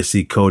outside, they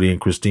see Cody and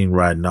Christine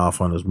riding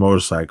off on his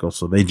motorcycle.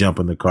 So they jump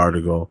in the car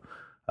to go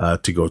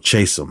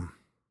chase them.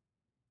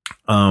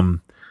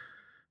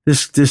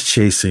 This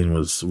chase scene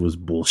was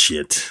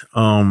bullshit.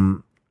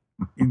 The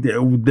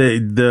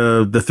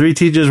three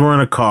teachers were in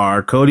a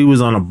car. Cody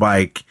was on a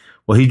bike.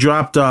 Well, he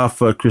dropped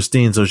off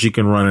Christine so she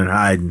can run and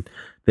hide, and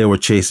they were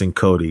chasing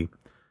Cody.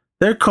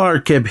 Their car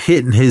kept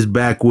hitting his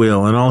back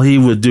wheel, and all he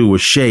would do was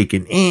shake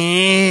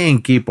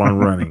and keep on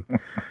running.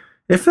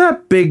 If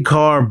that big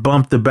car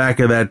bumped the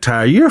back of that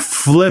tire, you're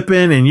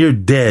flipping and you're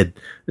dead.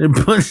 They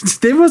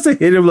must have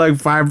hit him like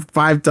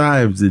five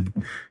times, and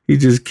he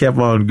just kept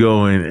on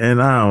going.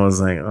 And I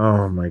was like,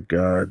 oh my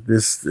God,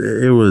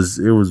 it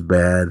was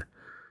bad.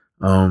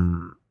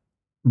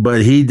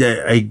 But he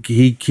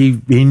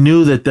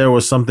knew that there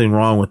was something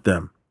wrong with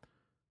them.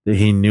 That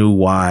he knew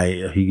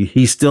why.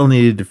 He still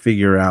needed to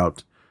figure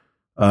out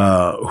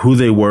who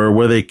they were,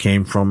 where they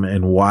came from,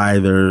 and why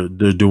they're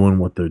doing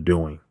what they're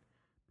doing.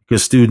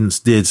 Because students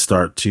did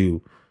start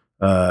to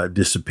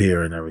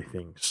disappear and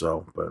everything.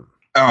 So, but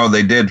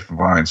they did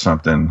find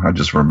something. I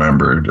just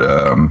remembered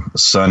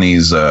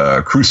Sonny's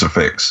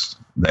crucifix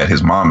that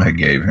his mom had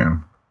gave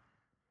him.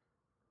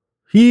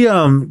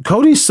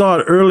 Cody saw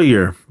it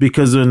earlier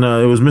because it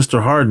was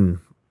Mr.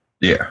 Harden.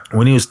 Yeah,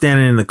 when he was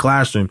standing in the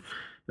classroom,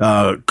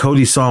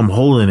 Cody saw him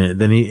holding it.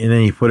 Then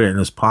he put it in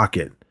his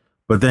pocket.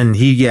 But then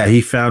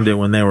he found it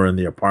when they were in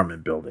the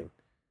apartment building.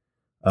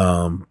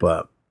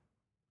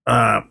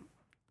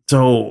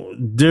 So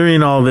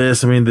during all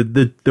this, I mean,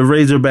 the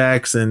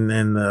Razorbacks and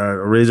the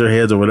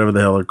Razorheads or whatever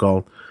the hell they're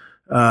called,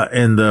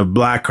 and the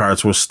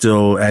Blackhearts were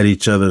still at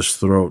each other's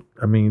throat.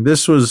 I mean,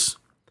 this was.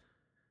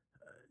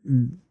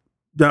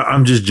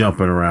 I'm just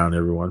jumping around,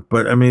 everyone.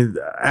 But I mean,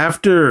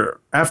 after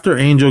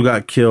Angel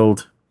got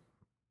killed,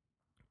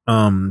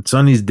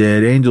 Sonny's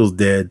dead, Angel's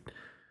dead.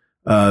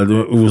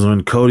 It was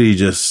when Cody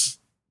just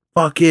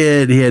fuck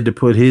it. He had to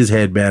put his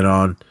headband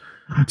on.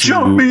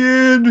 Jump me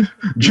in,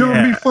 jump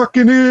me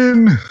fucking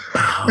in.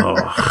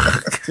 Oh.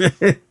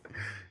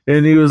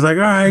 And he was like,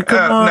 "All right,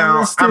 come on,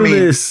 let's do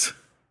this."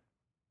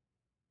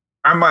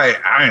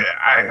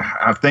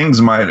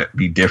 Things might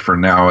be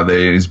different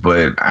nowadays,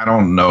 but I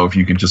don't know if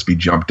you can just be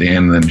jumped in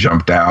and then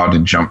jumped out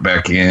and jump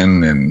back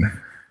in.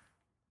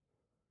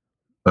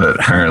 But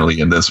apparently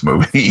in this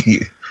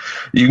movie,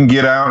 you can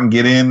get out and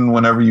get in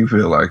whenever you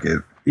feel like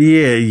it.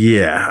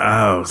 Yeah.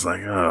 I was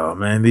like, oh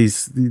man,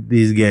 these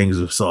gangs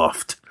are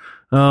soft.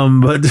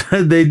 But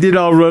they did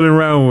all run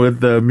around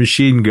with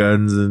machine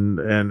guns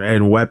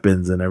and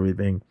weapons and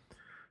everything.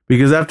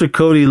 Because after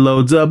Cody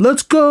loads up,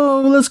 let's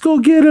go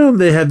get him.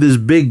 They had this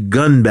big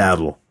gun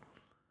battle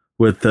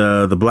with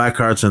the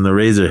Blackhearts and the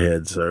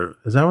Razorheads. Or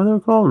is that what they're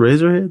called?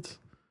 Razorheads?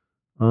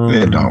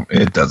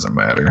 It doesn't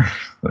matter.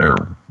 They're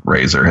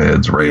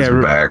Razorheads,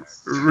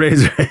 Razorbacks.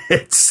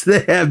 Razorheads.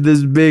 They have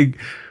this big.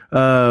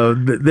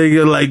 They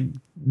get like,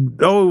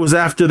 it was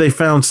after they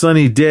found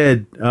Sonny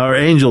dead or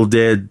Angel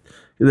dead.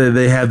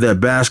 They had that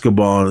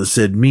basketball and it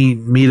said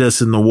meet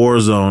us in the war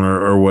zone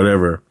or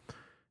whatever.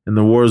 And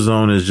the war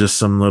zone is just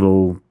some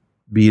little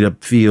beat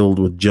up field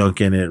with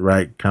junk in it,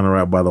 right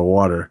by the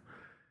water.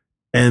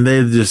 And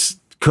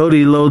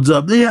Cody loads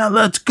up. Yeah,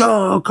 let's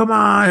go. Come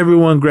on.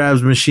 Everyone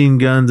grabs machine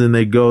guns and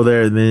they go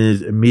there and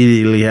then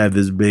immediately have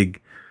this big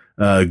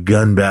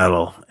gun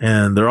battle.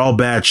 And they're all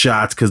bad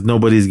shots because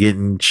nobody's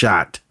getting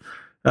shot.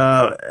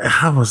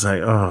 I was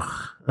like,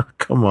 oh,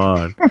 come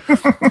on.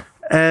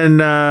 And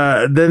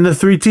then the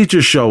 3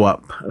 teachers show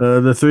up.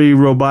 The 3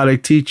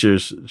 robotic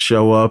teachers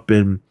show up,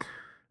 and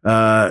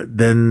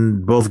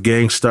then both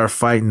gangs start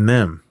fighting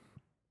them.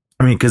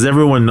 I mean, because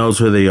everyone knows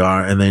who they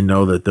are, and they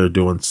know that they're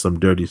doing some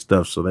dirty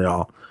stuff, so they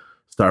all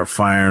start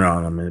firing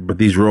on them. But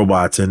these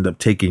robots end up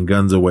taking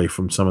guns away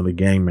from some of the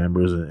gang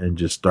members and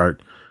just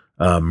start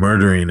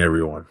murdering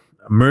everyone.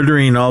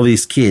 Murdering all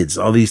these kids,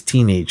 all these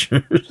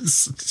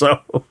teenagers.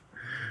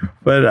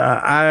 But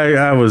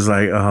I was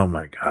like, oh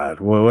my God,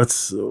 well,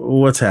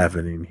 what's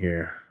happening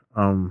here?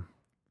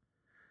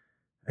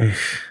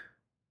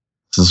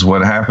 This is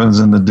what happens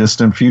in the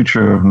distant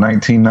future of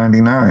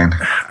 1999.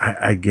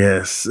 I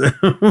guess.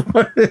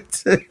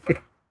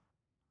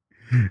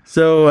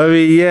 So, I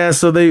mean, yeah,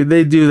 so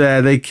they do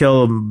that. They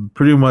kill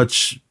pretty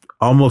much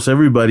almost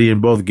everybody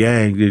in both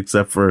gangs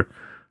except for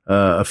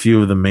a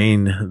few of the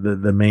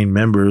main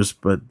members,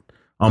 but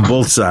on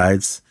both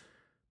sides.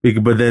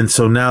 But then,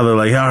 so now they're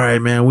like, all right,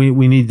 man,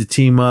 we need to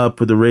team up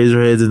with the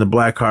Razorheads and the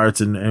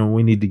Blackhearts, and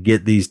we need to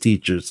get these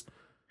teachers.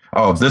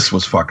 Oh, this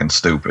was fucking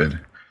stupid.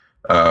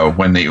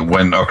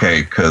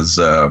 Because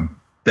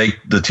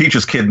the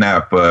teachers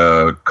kidnap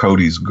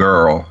Cody's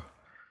girl,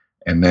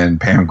 and then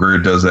Pam Grier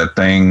does that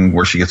thing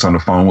where she gets on the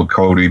phone with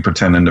Cody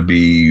pretending to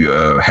be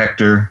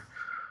Hector,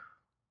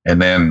 and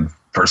then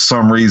for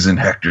some reason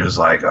Hector's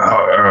like,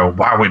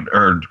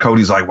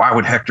 Cody's like, why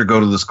would Hector go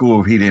to the school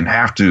if he didn't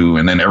have to?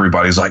 And then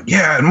everybody's like,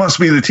 yeah, it must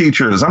be the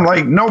teachers. I'm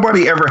like,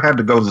 nobody ever had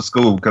to go to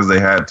school because they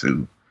had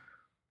to,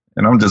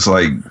 and I'm just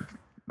like,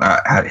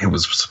 it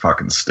was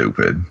fucking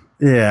stupid.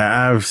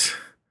 Yeah,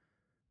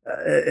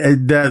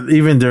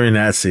 even during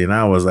that scene,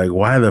 I was like,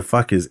 why the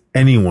fuck is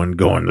anyone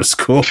going to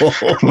school?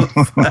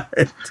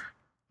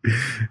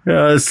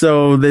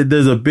 So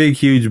there's a big,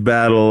 huge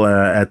battle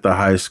at the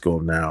high school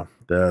now.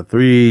 The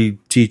 3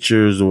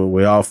 teachers,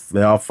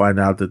 they all find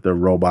out that they're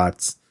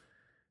robots,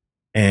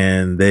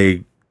 and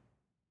they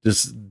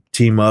just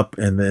team up,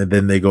 and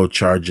then they go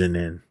charging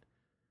in,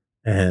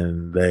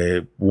 and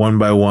they one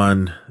by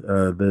one,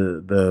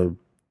 the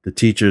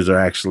teachers are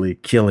actually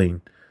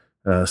killing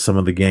some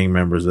of the gang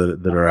members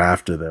that are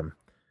after them.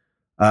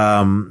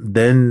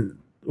 Then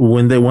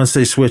once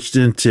they switched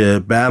into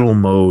battle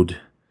mode,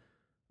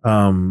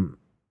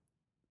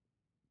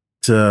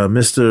 to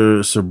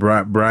Mr. Sir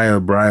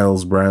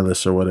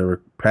Bryles or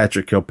whatever,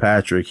 Patrick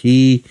Kilpatrick,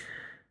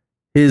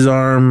 his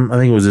arm, I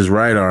think it was his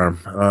right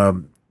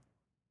arm,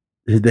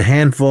 the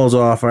hand falls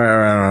off. I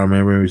don't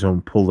remember, maybe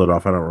someone pulled it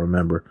off, I don't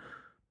remember.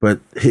 But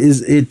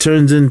it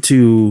turns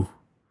into,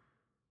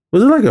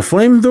 was it like a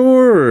flamethrower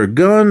or a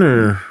gun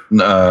or?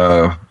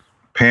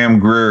 Pam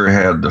Grier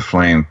had the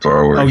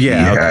flamethrower. Oh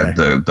yeah, he had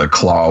the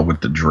claw with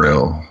the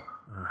drill.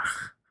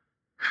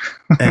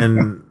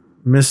 And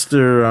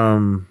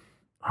Mr.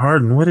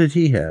 Hardin, what did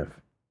he have?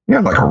 He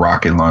had like a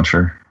rocket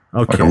launcher.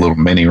 Okay. Like a little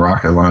mini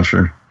rocket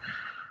launcher.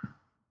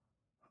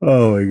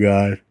 Oh my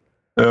God.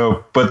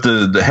 But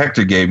the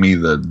Hector gave me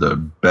the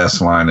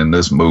best line in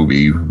this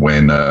movie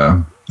when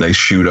they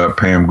shoot up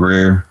Pam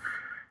Grier,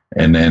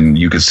 and then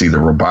you can see the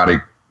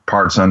robotic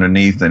parts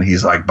underneath, and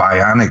he's like,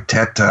 bionic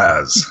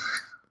tetas.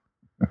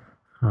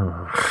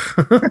 Oh.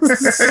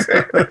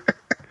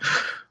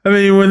 I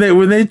mean,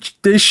 when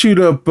they shoot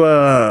up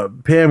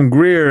Pam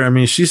Grier, I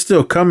mean, she's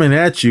still coming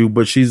at you,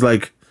 but she's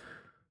like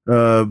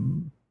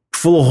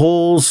full of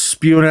holes,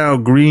 spewing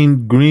out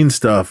green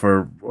stuff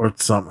or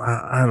something.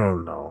 I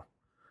don't know.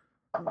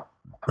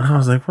 I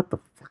was like, what the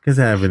fuck is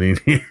happening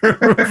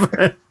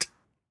here?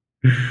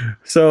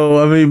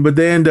 So, I mean, but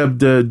they end up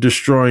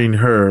destroying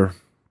her,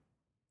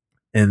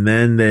 and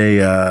then they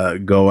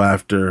go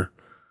after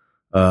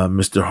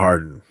Mr.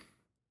 Hardin,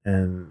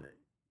 and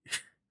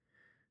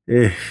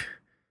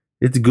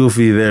it's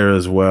goofy there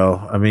as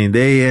well. I mean,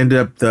 they end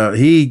up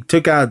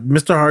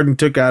Mr. Hardin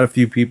took out a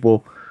few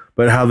people,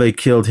 but how they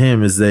killed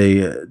him is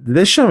did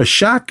they shove a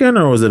shotgun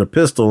or was it a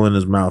pistol in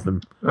his mouth?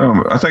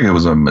 I think it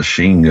was a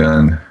machine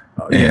gun.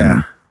 Yeah.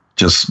 And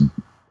just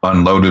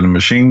unloaded a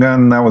machine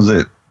gun, and that was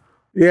it.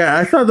 Yeah,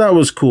 I thought that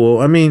was cool.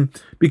 I mean,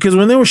 because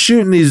when they were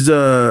shooting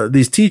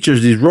these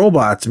teachers, these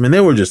robots, I mean, they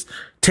were just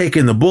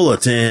taking the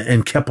bullets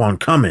and kept on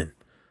coming.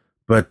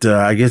 But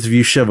I guess if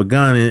you shove a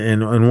gun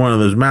in one of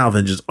those mouths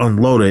and just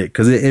unload it,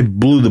 because it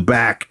blew the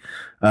back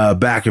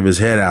of his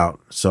head out.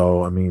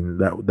 So, I mean,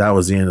 that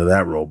was the end of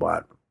that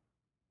robot.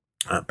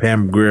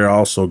 Pam Grier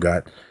also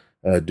got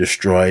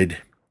destroyed.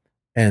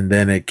 And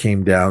then it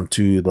came down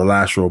to the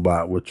last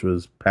robot, which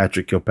was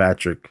Patrick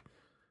Kilpatrick.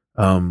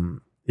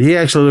 He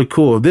actually looked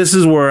cool. This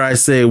is where I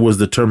say it was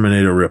the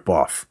Terminator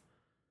ripoff,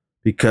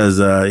 because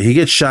he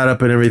gets shot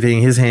up and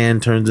everything. His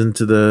hand turns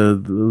into the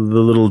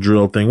little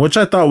drill thing, which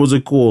I thought was a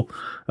cool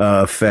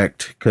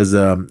effect, because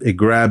it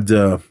grabbed.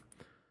 Was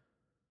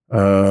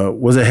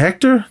it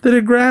Hector that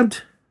it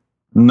grabbed?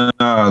 No,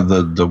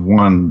 the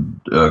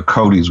one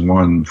Cody's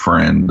one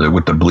friend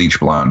with the bleach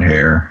blonde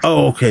hair.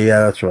 Oh, okay, yeah,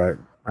 that's right.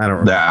 I don't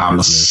remember. I'm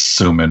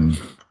assuming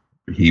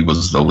he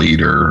was the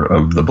leader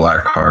of the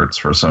Blackhearts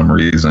for some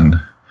reason.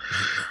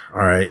 All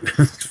right.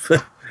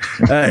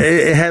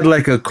 It had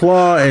like a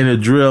claw and a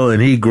drill,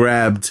 and he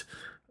grabbed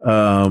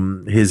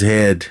his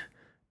head,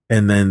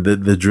 and then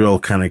the drill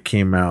kind of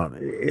came out.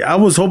 I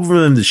was hoping for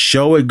them to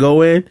show it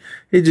go in.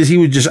 He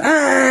would just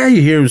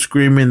you hear him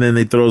screaming, then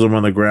they throws him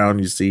on the ground.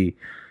 You see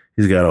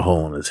he's got a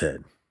hole in his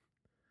head.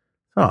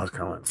 Oh, it's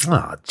kind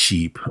of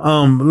cheap.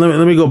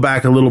 Let me go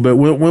back a little bit.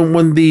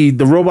 When the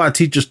robot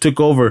teachers took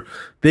over,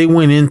 they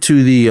went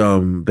into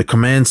the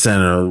command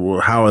center,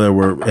 how they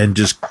were, and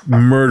just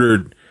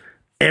murdered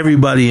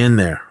everybody in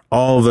there.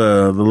 All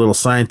the little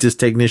scientist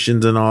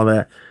technicians and all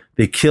that.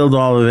 They killed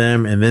all of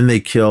them, and then they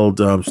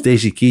killed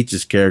Stacy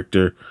Keach's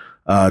character,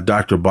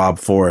 Dr. Bob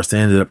Forrest. They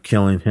ended up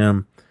killing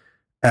him,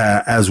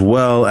 as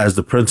well as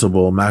the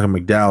principal, Malcolm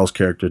McDowell's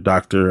character,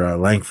 Dr.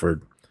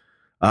 Langford.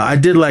 I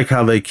did like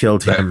how they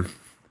killed him.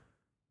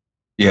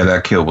 Yeah,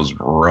 that kill was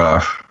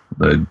rough.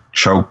 The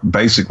choke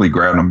basically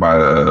grabbed him by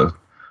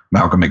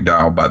Malcolm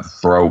McDowell by the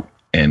throat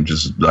and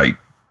just like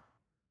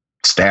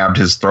stabbed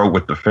his throat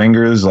with the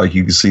fingers. Like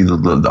you can see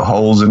the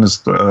holes in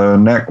his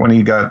neck when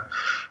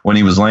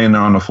he was laying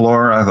there on the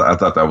floor. I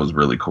thought that was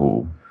really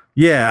cool.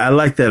 Yeah, I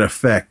like that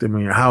effect. I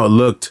mean, how it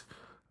looked.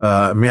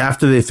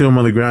 After they threw him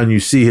on the ground, you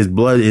see his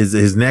blood.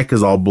 His neck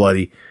is all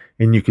bloody,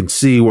 and you can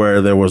see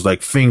where there was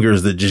like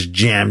fingers that just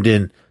jammed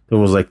in. There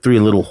was like 3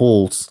 little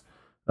holes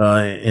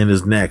in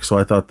his neck. So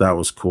I thought that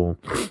was cool.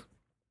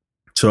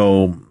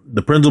 So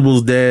the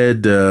principal's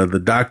dead.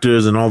 The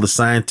doctors and all the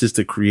scientists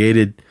that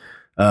created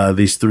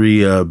these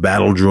 3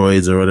 battle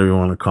droids, or whatever you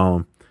want to call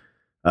them,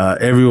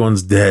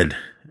 everyone's dead.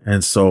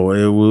 And so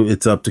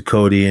it's up to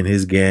Cody and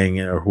his gang,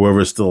 or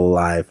whoever's still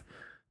alive,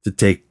 to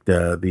take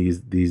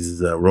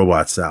these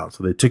robots out.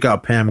 So they took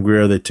out Pam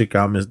Grier, they took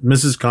out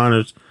Mrs.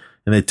 Connors,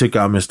 and they took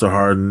out Mr.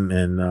 Harden,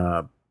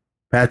 and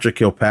Patrick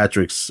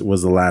Kilpatrick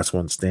was the last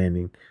one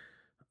standing.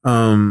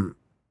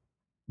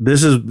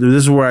 This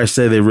is where I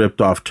say they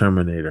ripped off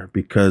Terminator,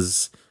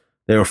 because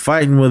they were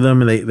fighting with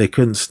him and they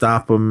couldn't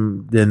stop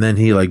him. And then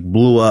he like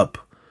blew up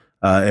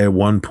at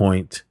one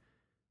point,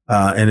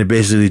 and it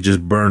basically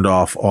just burned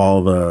off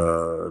all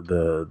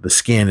the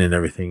skin and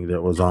everything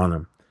that was on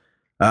him.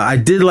 I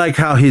did like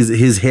how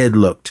his head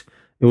looked.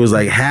 It was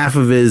like half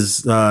of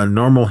his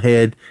normal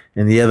head,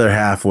 and the other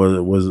half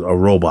was a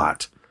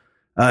robot.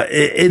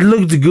 It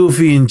looked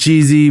goofy and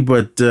cheesy,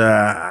 but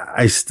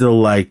I still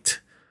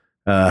liked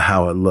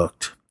how it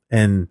looked.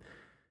 And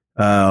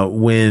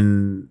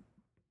when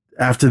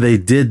after they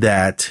did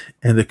that,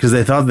 and because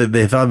they thought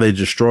they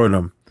destroyed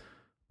him,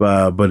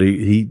 but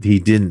he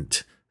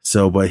didn't.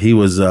 So, but he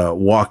was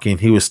walking.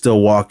 He was still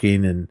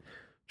walking and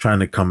trying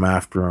to come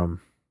after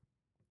him.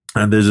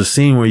 And there's a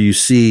scene where you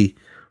see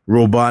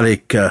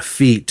robotic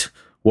feet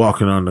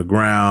walking on the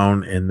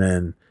ground, and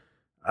then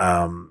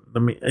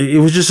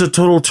it was just a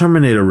total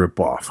Terminator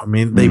ripoff. I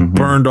mean, they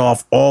burned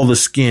off all the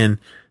skin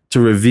to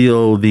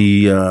reveal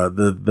the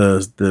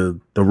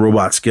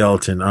robot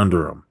skeleton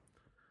under him.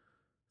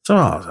 So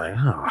I was like,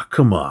 oh,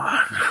 come on.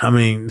 I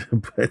mean,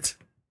 but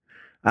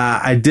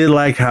I did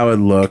like how it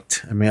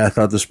looked. I mean, I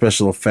thought the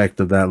special effect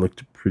of that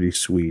looked pretty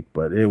sweet,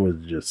 but it was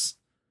just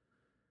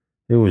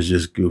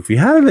goofy.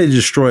 How did they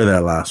destroy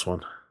that last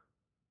one?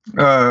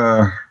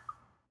 I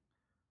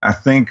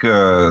think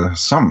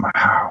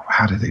somehow,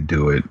 how did they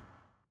do it?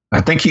 I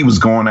think he was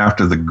going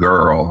after the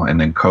girl, and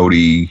then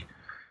Cody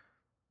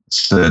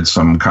said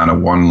some kind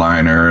of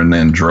one-liner, and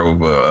then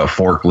drove a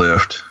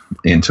forklift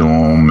into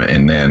him,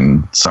 and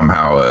then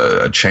somehow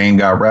a chain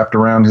got wrapped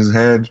around his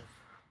head,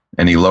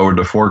 and he lowered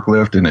the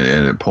forklift, and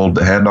it pulled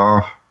the head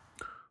off.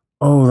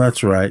 Oh,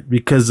 that's right,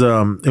 because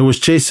it was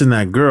chasing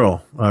that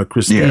girl,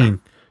 Christine. Yeah.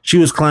 She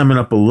was climbing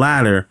up a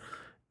ladder,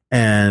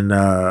 and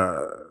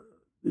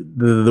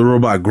the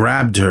robot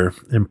grabbed her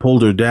and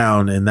pulled her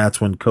down, and that's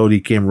when Cody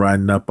came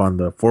riding up on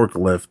the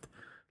forklift,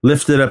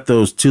 lifted up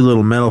those 2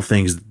 little metal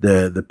things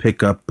that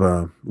pick up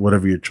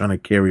whatever you're trying to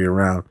carry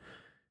around.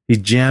 He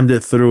jammed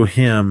it through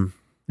him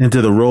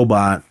into the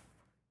robot.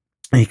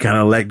 He kind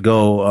of let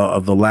go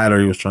of the ladder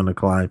he was trying to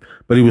climb,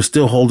 but he was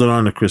still holding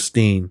on to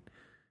Christine.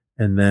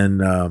 And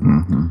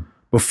then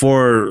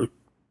before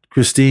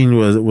Christine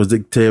was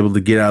able to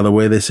get out of the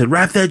way, they said,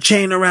 wrap that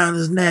chain around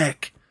his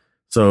neck.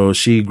 So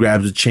she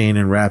grabs a chain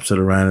and wraps it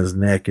around his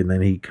neck, and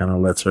then he kind of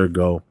lets her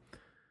go.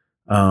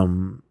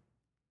 And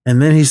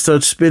then he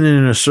starts spinning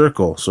in a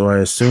circle. So I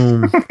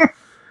assume, the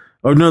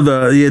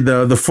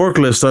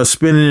forklift starts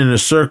spinning in a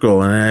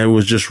circle, and I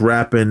was just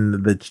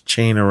wrapping the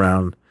chain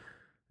around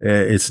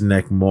its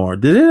neck more.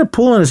 Did it end up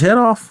pulling his head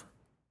off?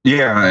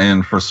 Yeah,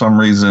 and for some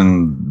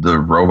reason the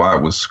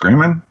robot was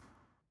screaming.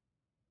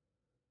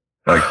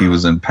 Like he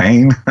was in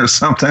pain or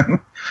something.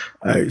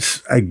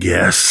 I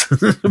guess.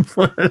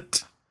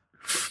 But,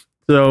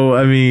 so,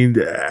 I mean,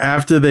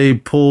 after they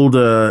pulled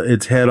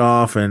its head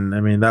off, and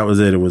I mean, that was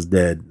it. It was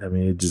dead. I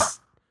mean,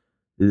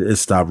 it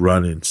stopped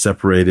running,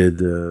 separated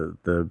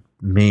the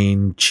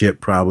main chip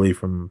probably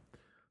from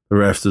the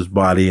rest of his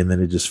body, and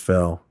then it just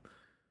fell.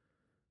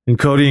 And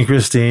Cody and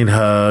Christine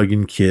hug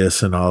and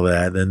kiss and all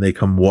that. Then they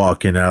come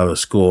walking out of the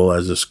school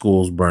as the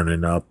school's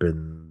burning up,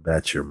 and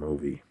that's your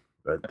movie.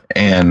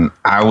 And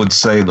I would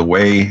say the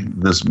way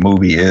this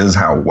movie is,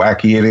 how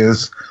wacky it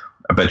is,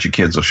 I bet you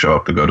kids will show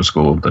up to go to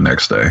school the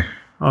next day.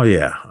 Oh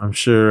yeah, I'm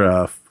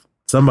sure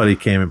somebody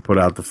came and put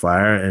out the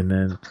fire and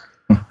then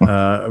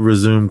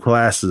resumed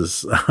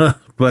classes.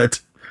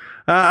 But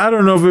I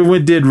don't know if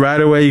it did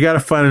right away. You got to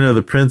find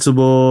another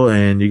principal,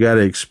 and you got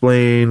to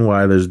explain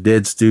why there's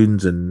dead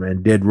students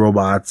and dead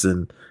robots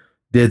and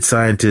dead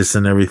scientists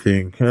and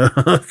everything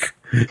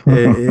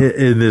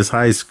in this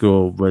high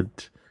school.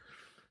 But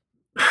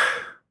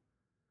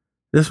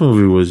this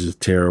movie was just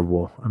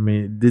terrible. I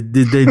mean, did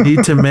they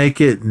need to make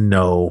it?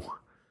 No.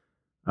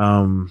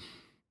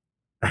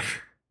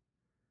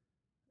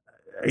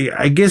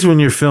 I guess when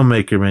you're a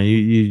filmmaker, man,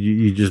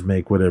 you just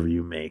make whatever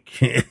you make,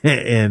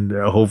 and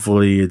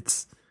hopefully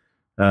it's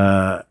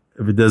if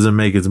it doesn't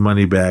make its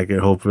money back,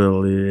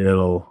 hopefully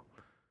it'll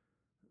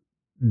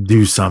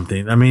do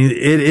something. I mean,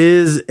 it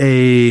is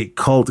a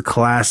cult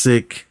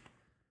classic.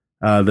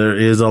 There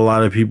is a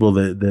lot of people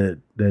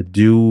that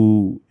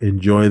do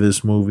enjoy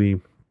this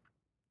movie.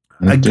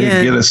 It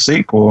did get a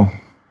sequel.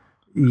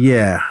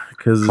 Yeah,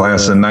 because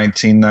Class of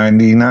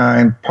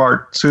 1999,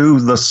 Part 2,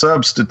 The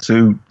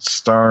Substitute,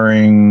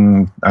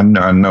 starring I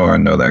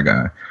know that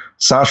guy,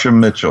 Sasha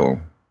Mitchell.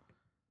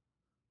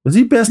 Was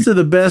he Best of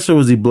the Best or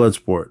was he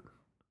Bloodsport?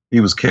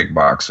 He was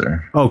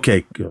Kickboxer.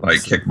 Okay, good. Like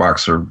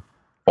Kickboxer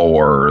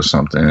 4 or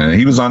something. And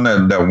he was on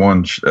that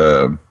one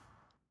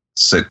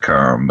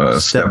sitcom,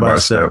 Step by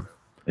Step.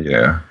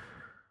 Yeah.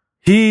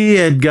 He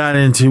had got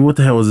into, what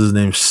the hell was his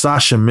name?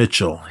 Sasha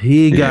Mitchell.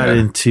 He got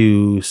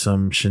into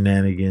some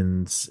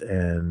shenanigans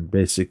and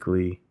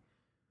basically,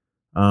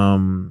 I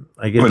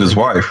guess with his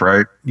wife,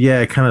 right?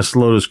 Yeah, it kind of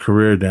slowed his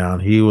career down.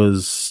 He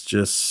was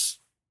just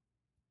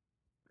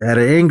had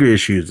anger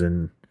issues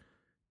and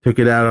took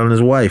it out on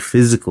his wife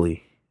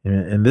physically.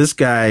 And this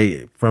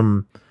guy,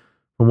 from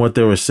what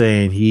they were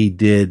saying, he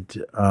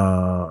did.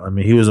 I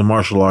mean, he was a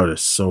martial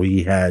artist, so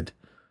he had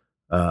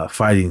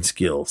fighting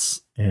skills.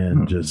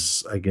 And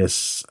just, I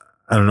guess,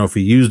 I don't know if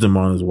he used them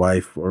on his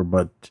wife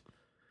but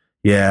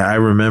yeah, I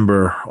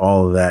remember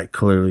all of that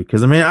clearly.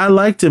 Because, I mean, I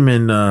liked him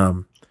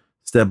in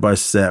Step by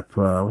Step.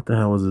 What the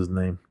hell was his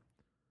name?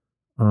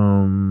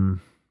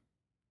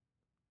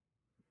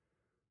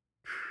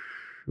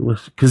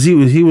 Because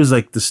he was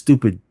like the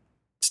stupid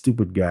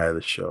guy of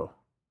the show.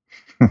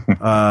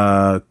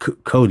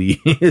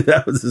 Cody,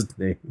 that was his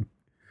name.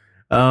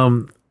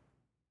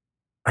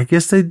 I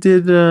guess they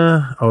did.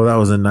 That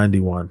was in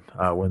 91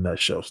 when that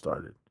show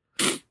started.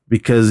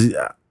 Because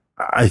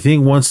I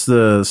think once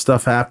the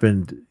stuff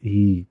happened,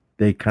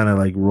 they kind of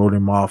like wrote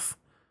him off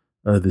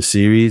the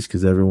series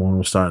because everyone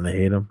was starting to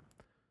hate him.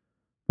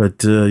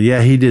 But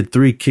yeah, he did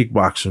 3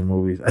 kickboxing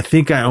movies. I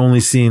think I only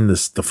seen the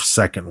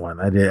second one.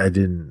 I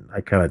didn't.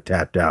 I kind of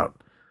tapped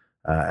out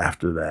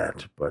after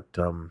that. But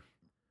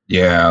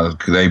yeah,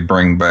 they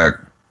bring back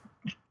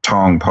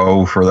Tong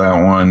Po for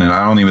that one, and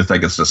I don't even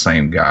think it's the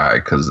same guy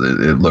because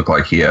it looked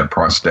like he had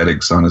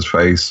prosthetics on his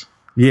face.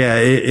 Yeah,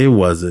 it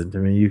wasn't. I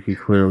mean, you could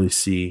clearly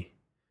see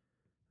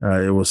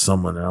it was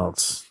someone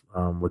else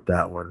with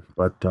that one.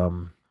 But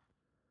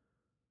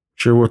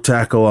sure, we'll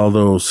tackle all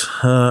those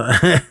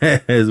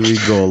as we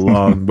go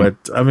along. But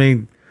I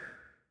mean,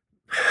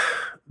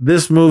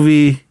 this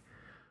movie,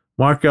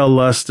 Mark L.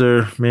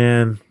 Luster,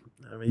 man,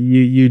 I mean,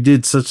 you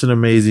did such an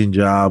amazing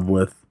job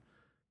with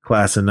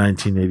Class of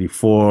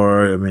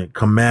 1984. I mean,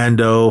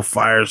 Commando,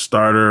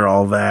 Firestarter,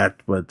 all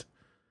that. But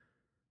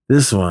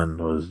this one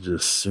was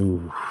just, it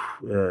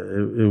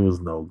was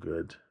no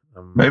good.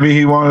 Maybe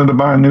he wanted to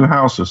buy a new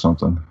house or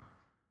something.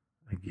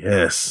 I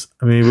guess.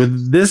 I mean,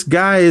 with this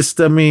guy, he's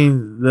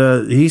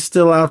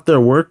still out there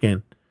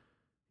working.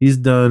 He's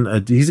got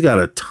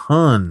a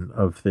ton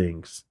of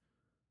things.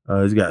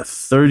 He's got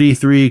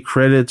 33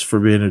 credits for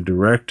being a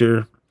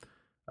director,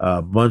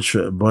 a bunch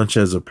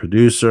as a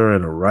producer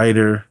and a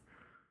writer.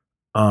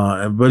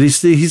 But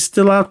he's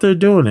still out there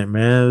doing it,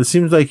 man. It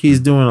seems like he's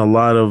doing a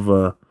lot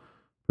of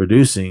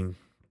producing,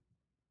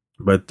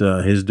 but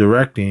his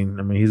directing,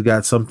 I mean, he's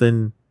got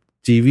something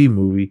TV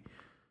movie,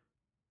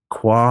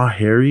 Qua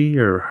Harry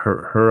or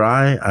Her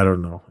Eye. I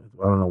don't know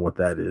what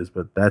that is,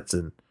 but that's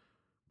in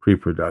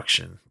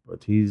pre-production.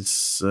 But he's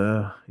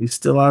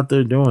still out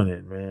there doing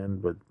it, man.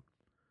 But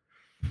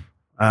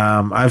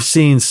I've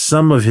seen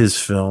some of his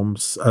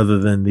films other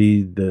than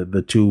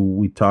the 2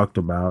 we talked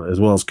about, as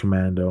well as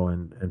Commando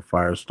and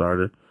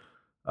Firestarter.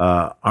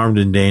 Armed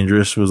and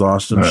Dangerous was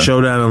awesome.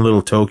 Showdown in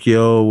Little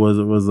Tokyo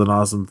was an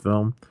awesome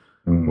film.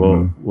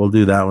 Mm-hmm. We'll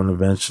do that one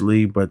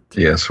eventually, but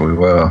yes, we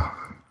will.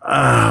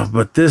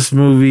 But this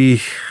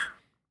movie,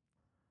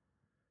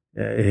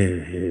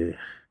 again,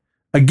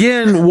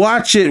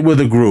 watch it with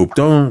a group.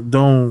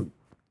 Don't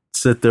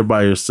sit there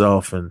by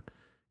yourself, and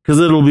because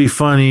it'll be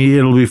funny.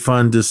 It'll be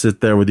fun to sit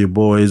there with your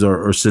boys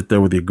or sit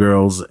there with your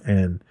girls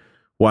and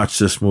watch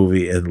this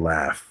movie and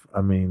laugh.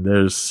 I mean,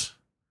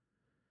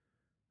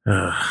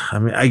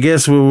 I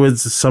guess with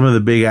some of the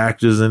big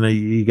actors in it,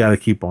 you got to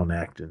keep on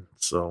acting.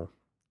 So,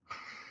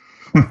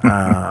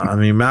 I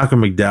mean,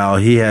 Malcolm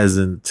McDowell, he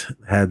hasn't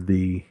had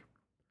the.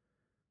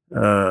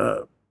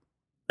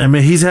 I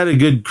mean, he's had a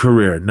good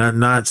career.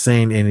 Not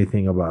saying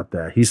anything about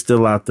that. He's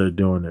still out there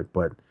doing it,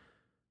 but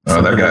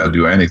Oh, that guy will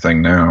do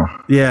anything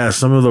now. Yeah,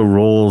 some of the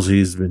roles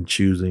he's been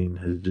choosing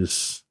is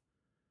just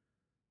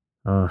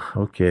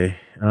okay.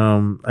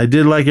 I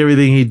did like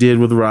everything he did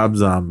with Rob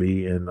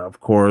Zombie, and of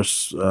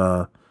course,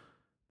 the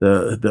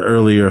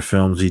earlier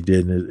films he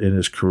did in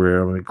his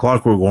career. I mean,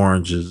 Clockwork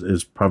Orange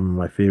is probably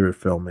my favorite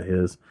film of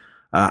his.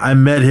 I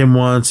met him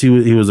once.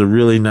 He was a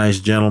really nice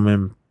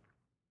gentleman.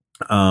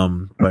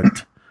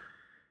 But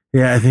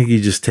yeah, I think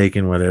he's just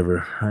taking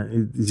whatever.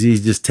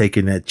 He's just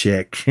taking that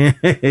check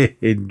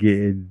and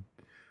getting.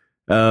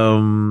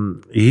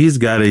 He's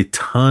got a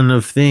ton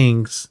of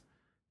things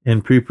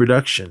in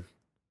pre-production.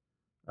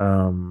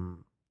 And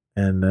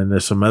then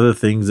there's some other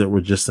things that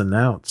were just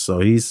announced. So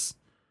he's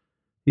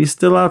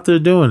still out there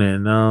doing it.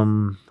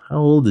 And, how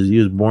old is he? He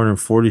was born in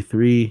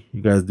 43.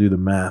 You guys do the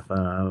math. I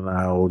don't know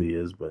how old he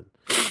is, but,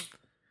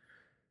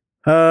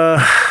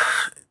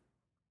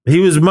 he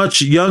was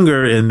much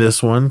younger in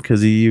this one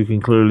because you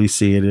can clearly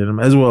see it in him,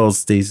 as well as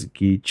Stacy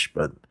Keach.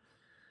 But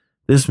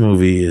this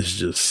movie is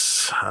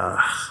just,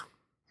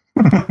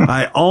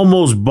 I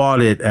almost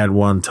bought it at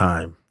one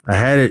time. I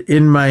had it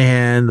in my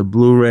hand, the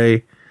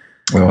Blu-ray.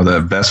 Oh,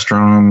 the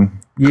Vestron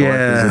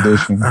collector's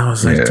edition. I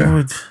was like,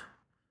 dude,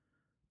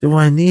 do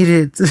I need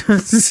it?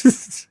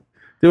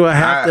 Do I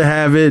have to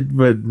have it?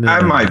 But no. I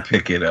might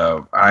pick it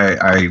up.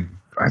 I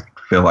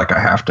feel like I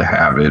have to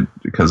have it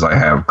because I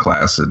have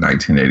Class of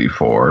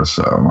 1984.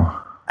 So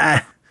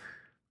now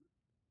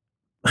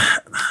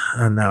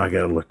I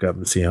got to look up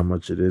and see how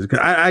much it is.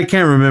 I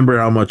can't remember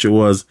how much it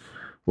was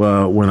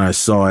when I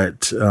saw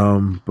it.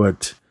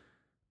 But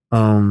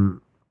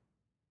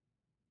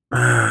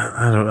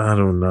I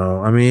don't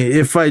know. I mean,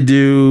 if I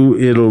do,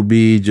 it'll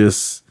be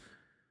just,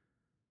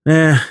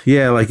 yeah,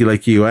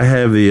 like you. I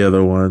have the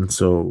other one,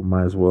 so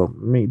might as well.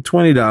 I mean,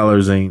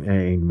 $20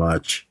 ain't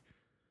much.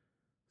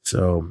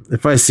 So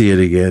if I see it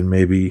again,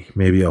 maybe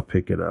I'll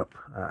pick it up.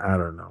 I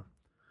don't know.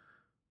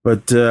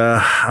 But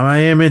I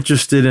am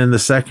interested in the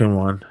second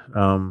one.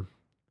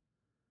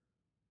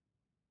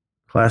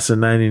 Class of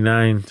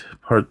 99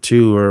 Part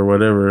 2 or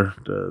whatever,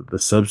 the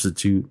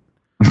substitute.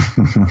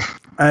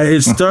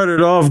 It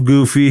started off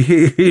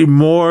goofy,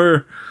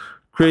 more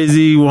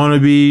crazy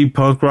wannabe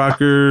punk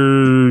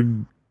rocker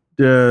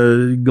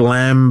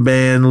glam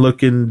band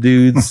looking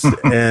dudes,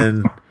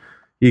 and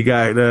you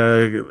got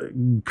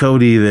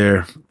Cody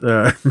there.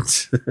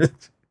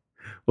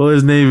 Well,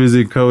 his name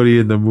isn't Cody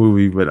in the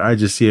movie, but I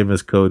just see him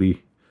as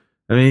Cody.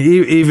 I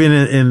mean, even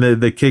in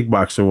the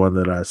kickboxer one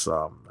that I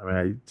saw,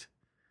 I mean,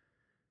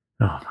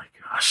 oh my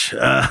gosh!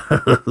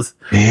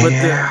 But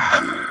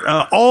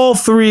all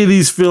three of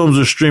these films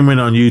are streaming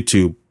on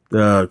YouTube.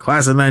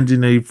 Class of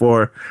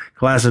 1984,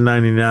 Class of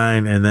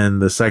 99, and then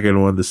the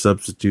second one, The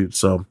Substitute.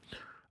 So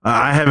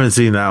I haven't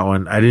seen that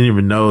one. I didn't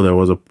even know there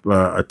was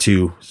a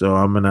 2. So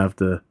I'm gonna have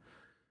to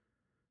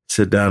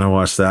sit down and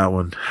watch that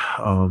one.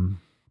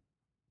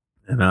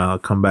 And I'll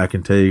come back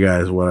and tell you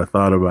guys what I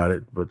thought about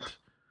it. But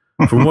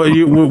from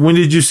when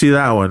did you see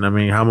that one? I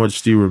mean, how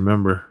much do you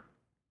remember?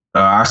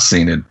 I've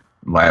seen it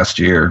last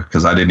year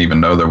because I didn't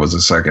even know there was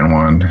a second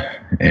one.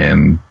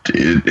 And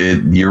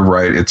you're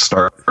right. It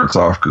starts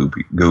off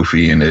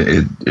goofy and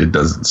it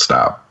doesn't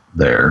stop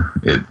there.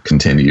 It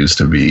continues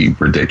to be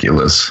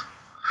ridiculous.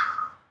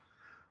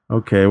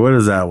 Okay, what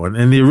is that one?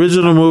 In the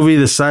original movie,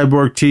 the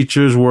cyborg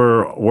teachers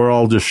were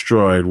all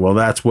destroyed. Well,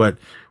 that's what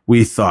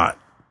we thought.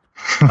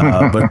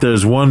 But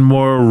there's one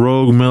more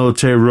rogue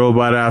military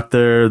robot out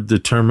there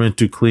determined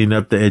to clean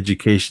up the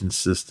education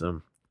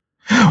system.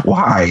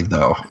 Why,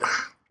 though?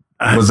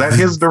 Was that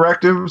his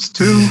directives,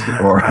 too?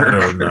 Or I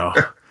don't know.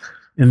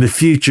 In the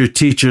future,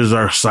 teachers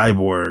are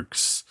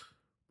cyborgs.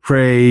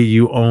 Pray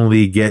you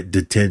only get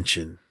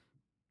detention.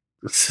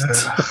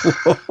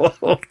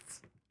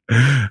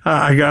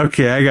 I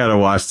gotta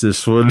watch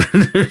this one.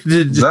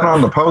 Is that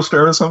on the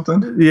poster or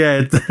something?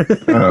 Yeah.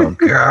 Oh,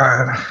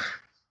 God.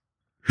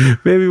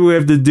 Maybe we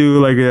have to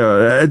do like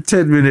a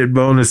 10-minute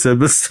bonus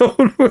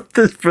episode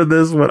for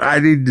this one.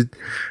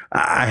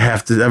 I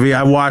have to. I mean,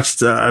 I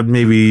watched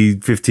maybe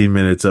 15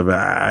 minutes of it.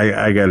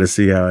 I got to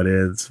see how it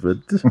ends. But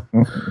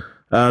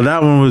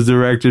that one was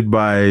directed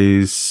by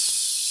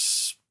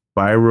Spyro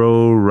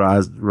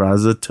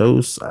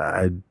Razatos.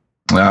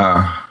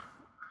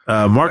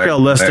 Mark L.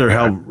 Lester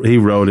he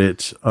wrote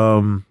it.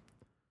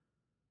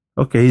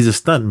 Okay, he's a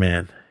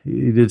stuntman.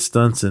 He did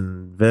stunts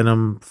in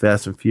Venom,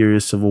 Fast and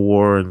Furious, Civil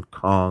War, and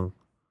Kong.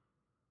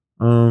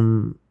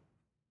 Oh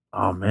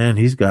man,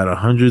 he's got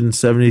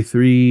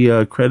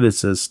 173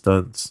 credits as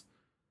stunts.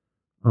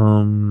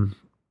 And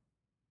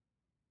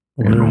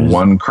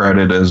one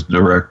credit as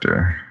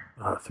director.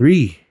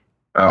 3.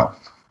 Oh.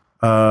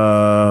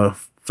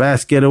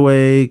 Fast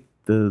Getaway,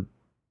 the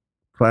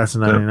Class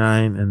of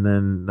 99, and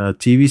then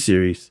TV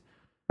series.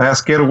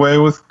 Fast Getaway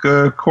with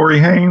Corey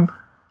Haim?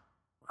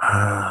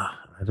 I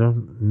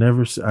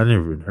never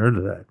even heard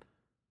of that.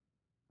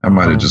 I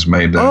might have just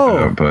made that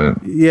up,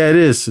 but yeah, it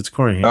is. It's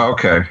Corey Haim. Oh,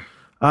 okay.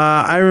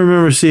 I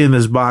remember seeing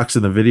this box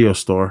in the video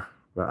store,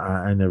 but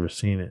I never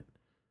seen it.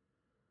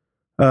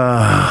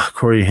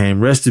 Corey Haim,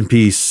 rest in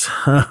peace.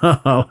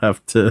 I'll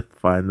have to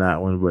find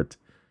that one. But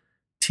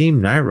Team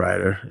Knight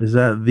Rider. Is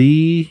that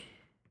the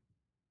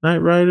Knight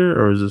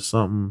Rider, or is it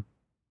something?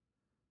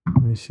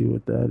 Let me see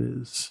what that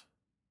is.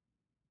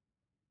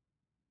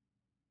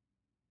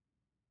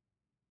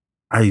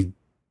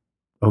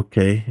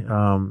 Okay.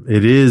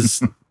 It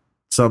is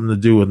something to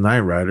do with Knight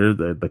Rider,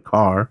 the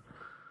car.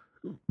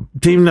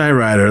 Team Knight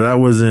Rider. That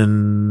was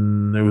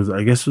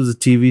I guess it was a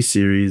TV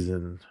series,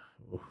 and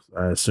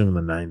I assume the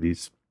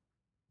 90s.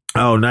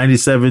 Oh,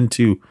 97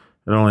 to,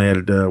 it only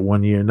had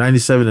 1 year,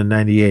 97 and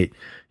 98.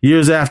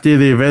 Years after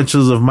the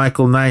adventures of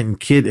Michael Knight and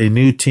Kit, a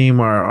new team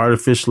are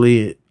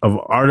artificially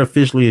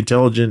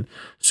intelligent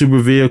super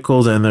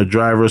vehicles, and their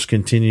drivers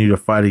continue to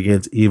fight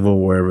against evil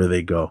wherever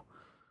they go.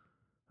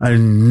 I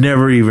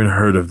never even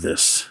heard of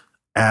this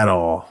at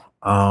all.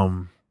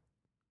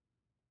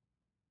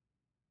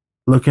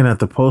 Looking at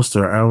the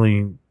poster, I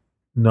only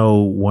know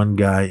one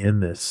guy in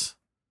this.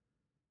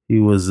 He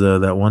was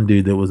that one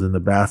dude that was in the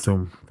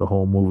bathroom the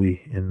whole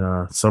movie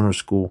in Summer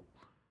School.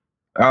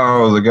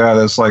 Oh, the guy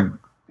that's like,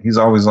 he's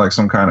always like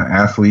some kind of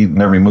athlete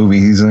in every movie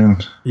he's in.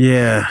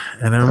 Yeah,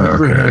 and I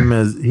remember him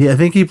as I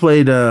think he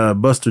played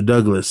Buster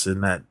Douglas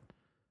in that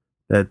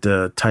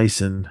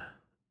Tyson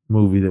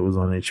movie that was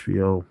on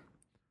HBO.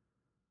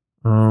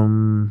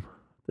 What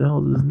the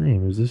hell is his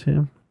name? Is this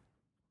him?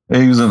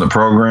 He was in the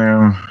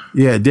program.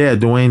 Yeah,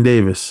 Dwayne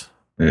Davis.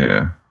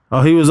 Yeah.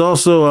 Oh, he was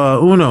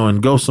also Uno in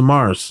Ghosts of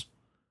Mars.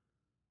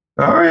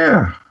 Oh,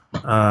 yeah.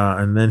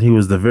 And then he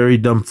was the very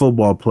dumb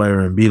football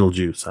player in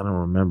Beetlejuice. I don't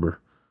remember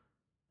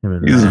him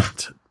in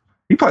that.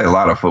 He played a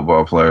lot of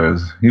football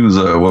players. He was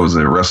what was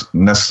it?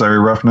 Necessary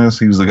Roughness.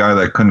 He was the guy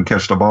that couldn't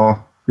catch the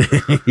ball.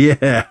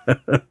 Yeah.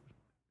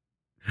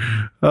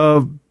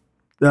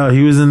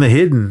 He was in The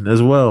Hidden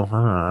as well.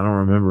 I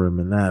don't remember him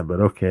in that, but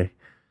okay.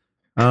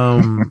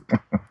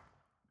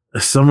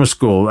 Summer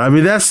School. I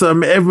mean, that's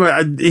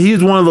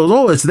he's one of those.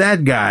 Oh, it's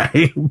that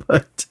guy.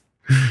 But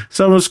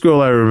Summer School,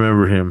 I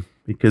remember him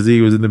because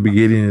he was in the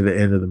beginning and the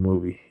end of the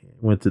movie.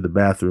 Went to the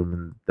bathroom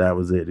and that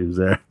was it. He was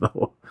there the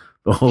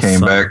whole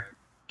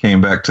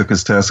came back, took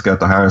his test,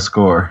 got the highest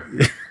score.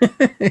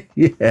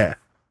 Yeah.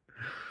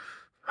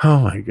 Oh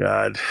my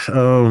God.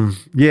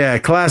 Yeah,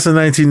 Class of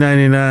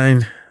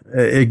 1999.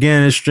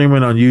 Again, it's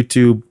streaming on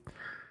YouTube.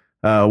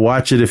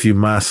 Watch it if you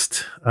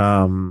must.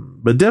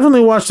 But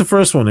definitely watch the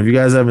first one if you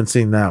guys haven't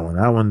seen that one.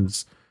 That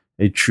one's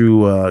a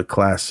true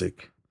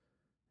classic.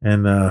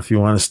 And if you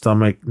want to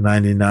stomach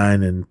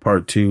 99 and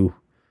part 2,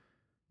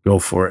 go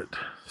for it.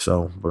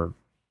 So, but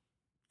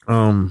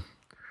I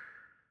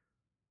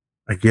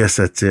guess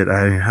that's it.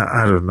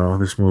 I don't know.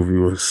 This movie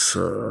was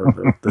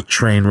the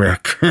train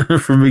wreck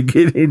from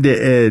beginning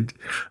to end.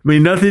 I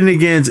mean, nothing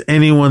against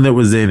anyone that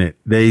was in it.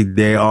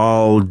 They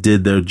all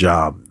did their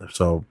job.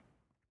 So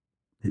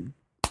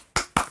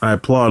I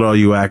applaud all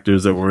you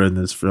actors that were in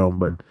this film,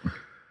 but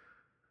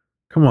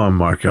come on,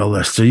 Mark L.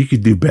 Lester, you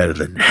could do better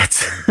than that.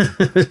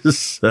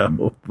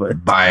 So,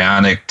 but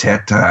bionic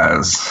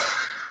tatas.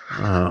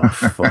 Oh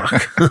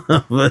fuck!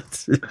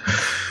 But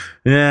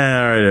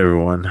yeah, all right,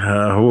 everyone.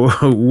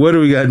 What do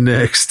we got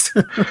next?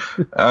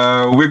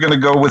 We're gonna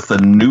go with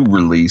a new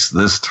release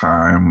this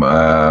time.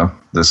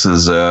 This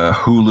is a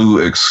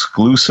Hulu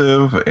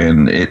exclusive,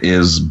 and it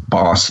is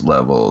Boss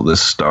Level.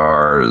 This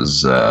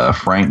stars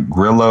Frank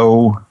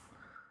Grillo,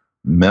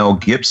 Mel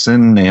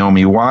Gibson,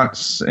 Naomi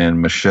Watts,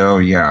 and Michelle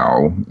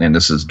Yeoh. And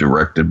this is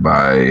directed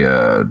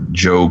by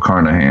Joe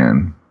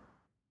Carnahan.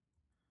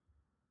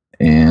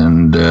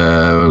 And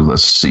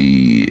let's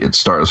see, it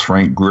stars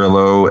Frank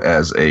Grillo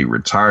as a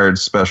retired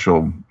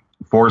special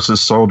forces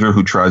soldier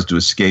who tries to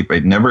escape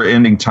a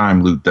never-ending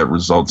time loop that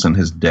results in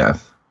his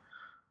death.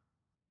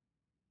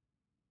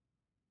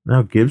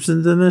 Mel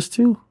Gibson's in this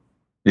too?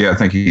 Yeah, I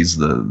think he's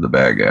the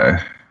bad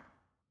guy.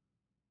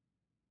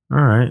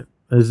 All right.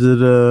 Is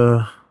it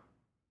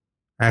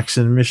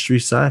action, mystery,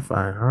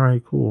 sci-fi? All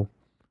right, cool.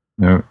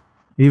 Yeah.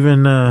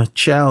 Even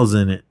Chow's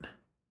in it.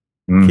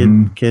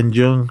 Mm-hmm. Ken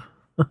Jeong.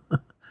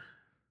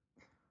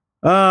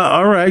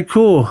 All right,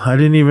 cool. I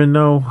didn't even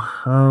know.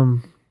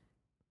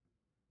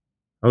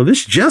 Oh,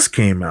 this just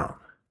came out.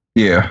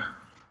 Yeah.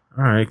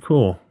 All right,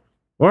 cool.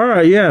 All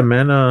right, yeah,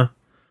 man. I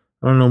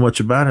don't know much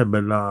about it,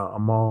 but I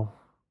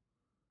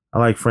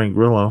like Frank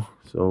Grillo,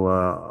 so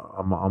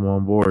I'm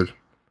on board.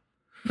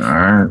 All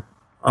right.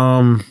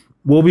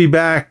 We'll be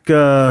back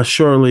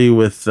shortly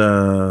with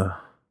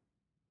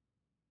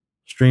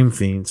Stream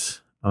Fiends.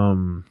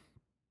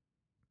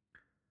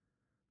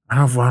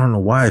 I don't know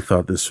why I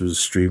thought this was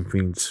Stream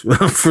Fiends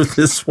for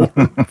this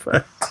one,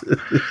 but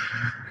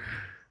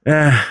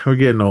we're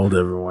getting old,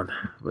 everyone.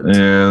 But, yeah,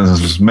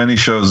 there's as many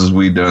shows as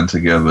we've done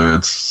together.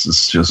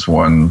 It's just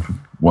one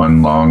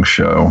long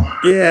show.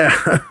 Yeah.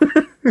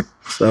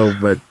 So,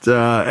 but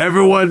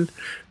everyone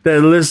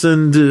that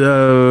listened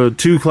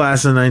to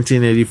Class of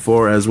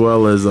 1984, as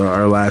well as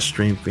our last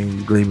Stream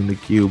Fiends, Gleaming the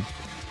Cube,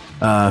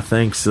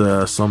 thanks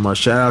so much.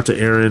 Shout out to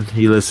Aaron.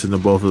 He listened to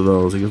both of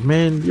those. He goes,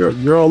 "Man,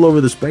 you're all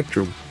over the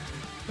spectrum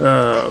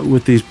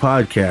with these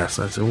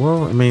podcasts." I said,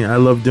 "Well, I mean, I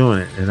love doing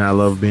it, and I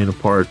love being a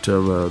part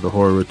of the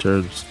Horror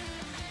Returns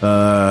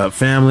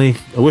Family,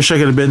 I wish I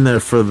could have been there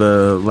for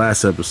the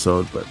last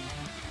episode, but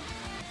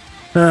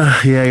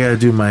yeah, I gotta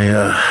do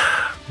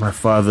my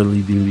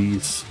fatherly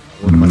duties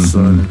with my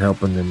son and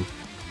helping him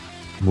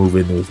move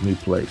into his new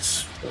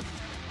place. But,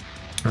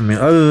 I mean,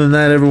 other than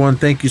that, everyone,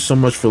 thank you so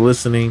much for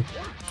listening,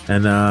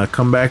 and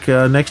come back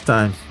next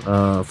time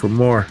for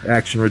more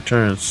Action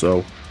Returns.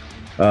 So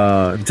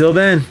until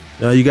then,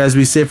 you guys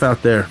be safe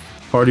out there.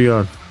 Party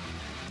on.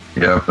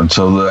 Yep,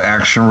 until the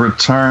action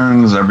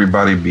returns,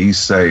 everybody be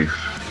safe.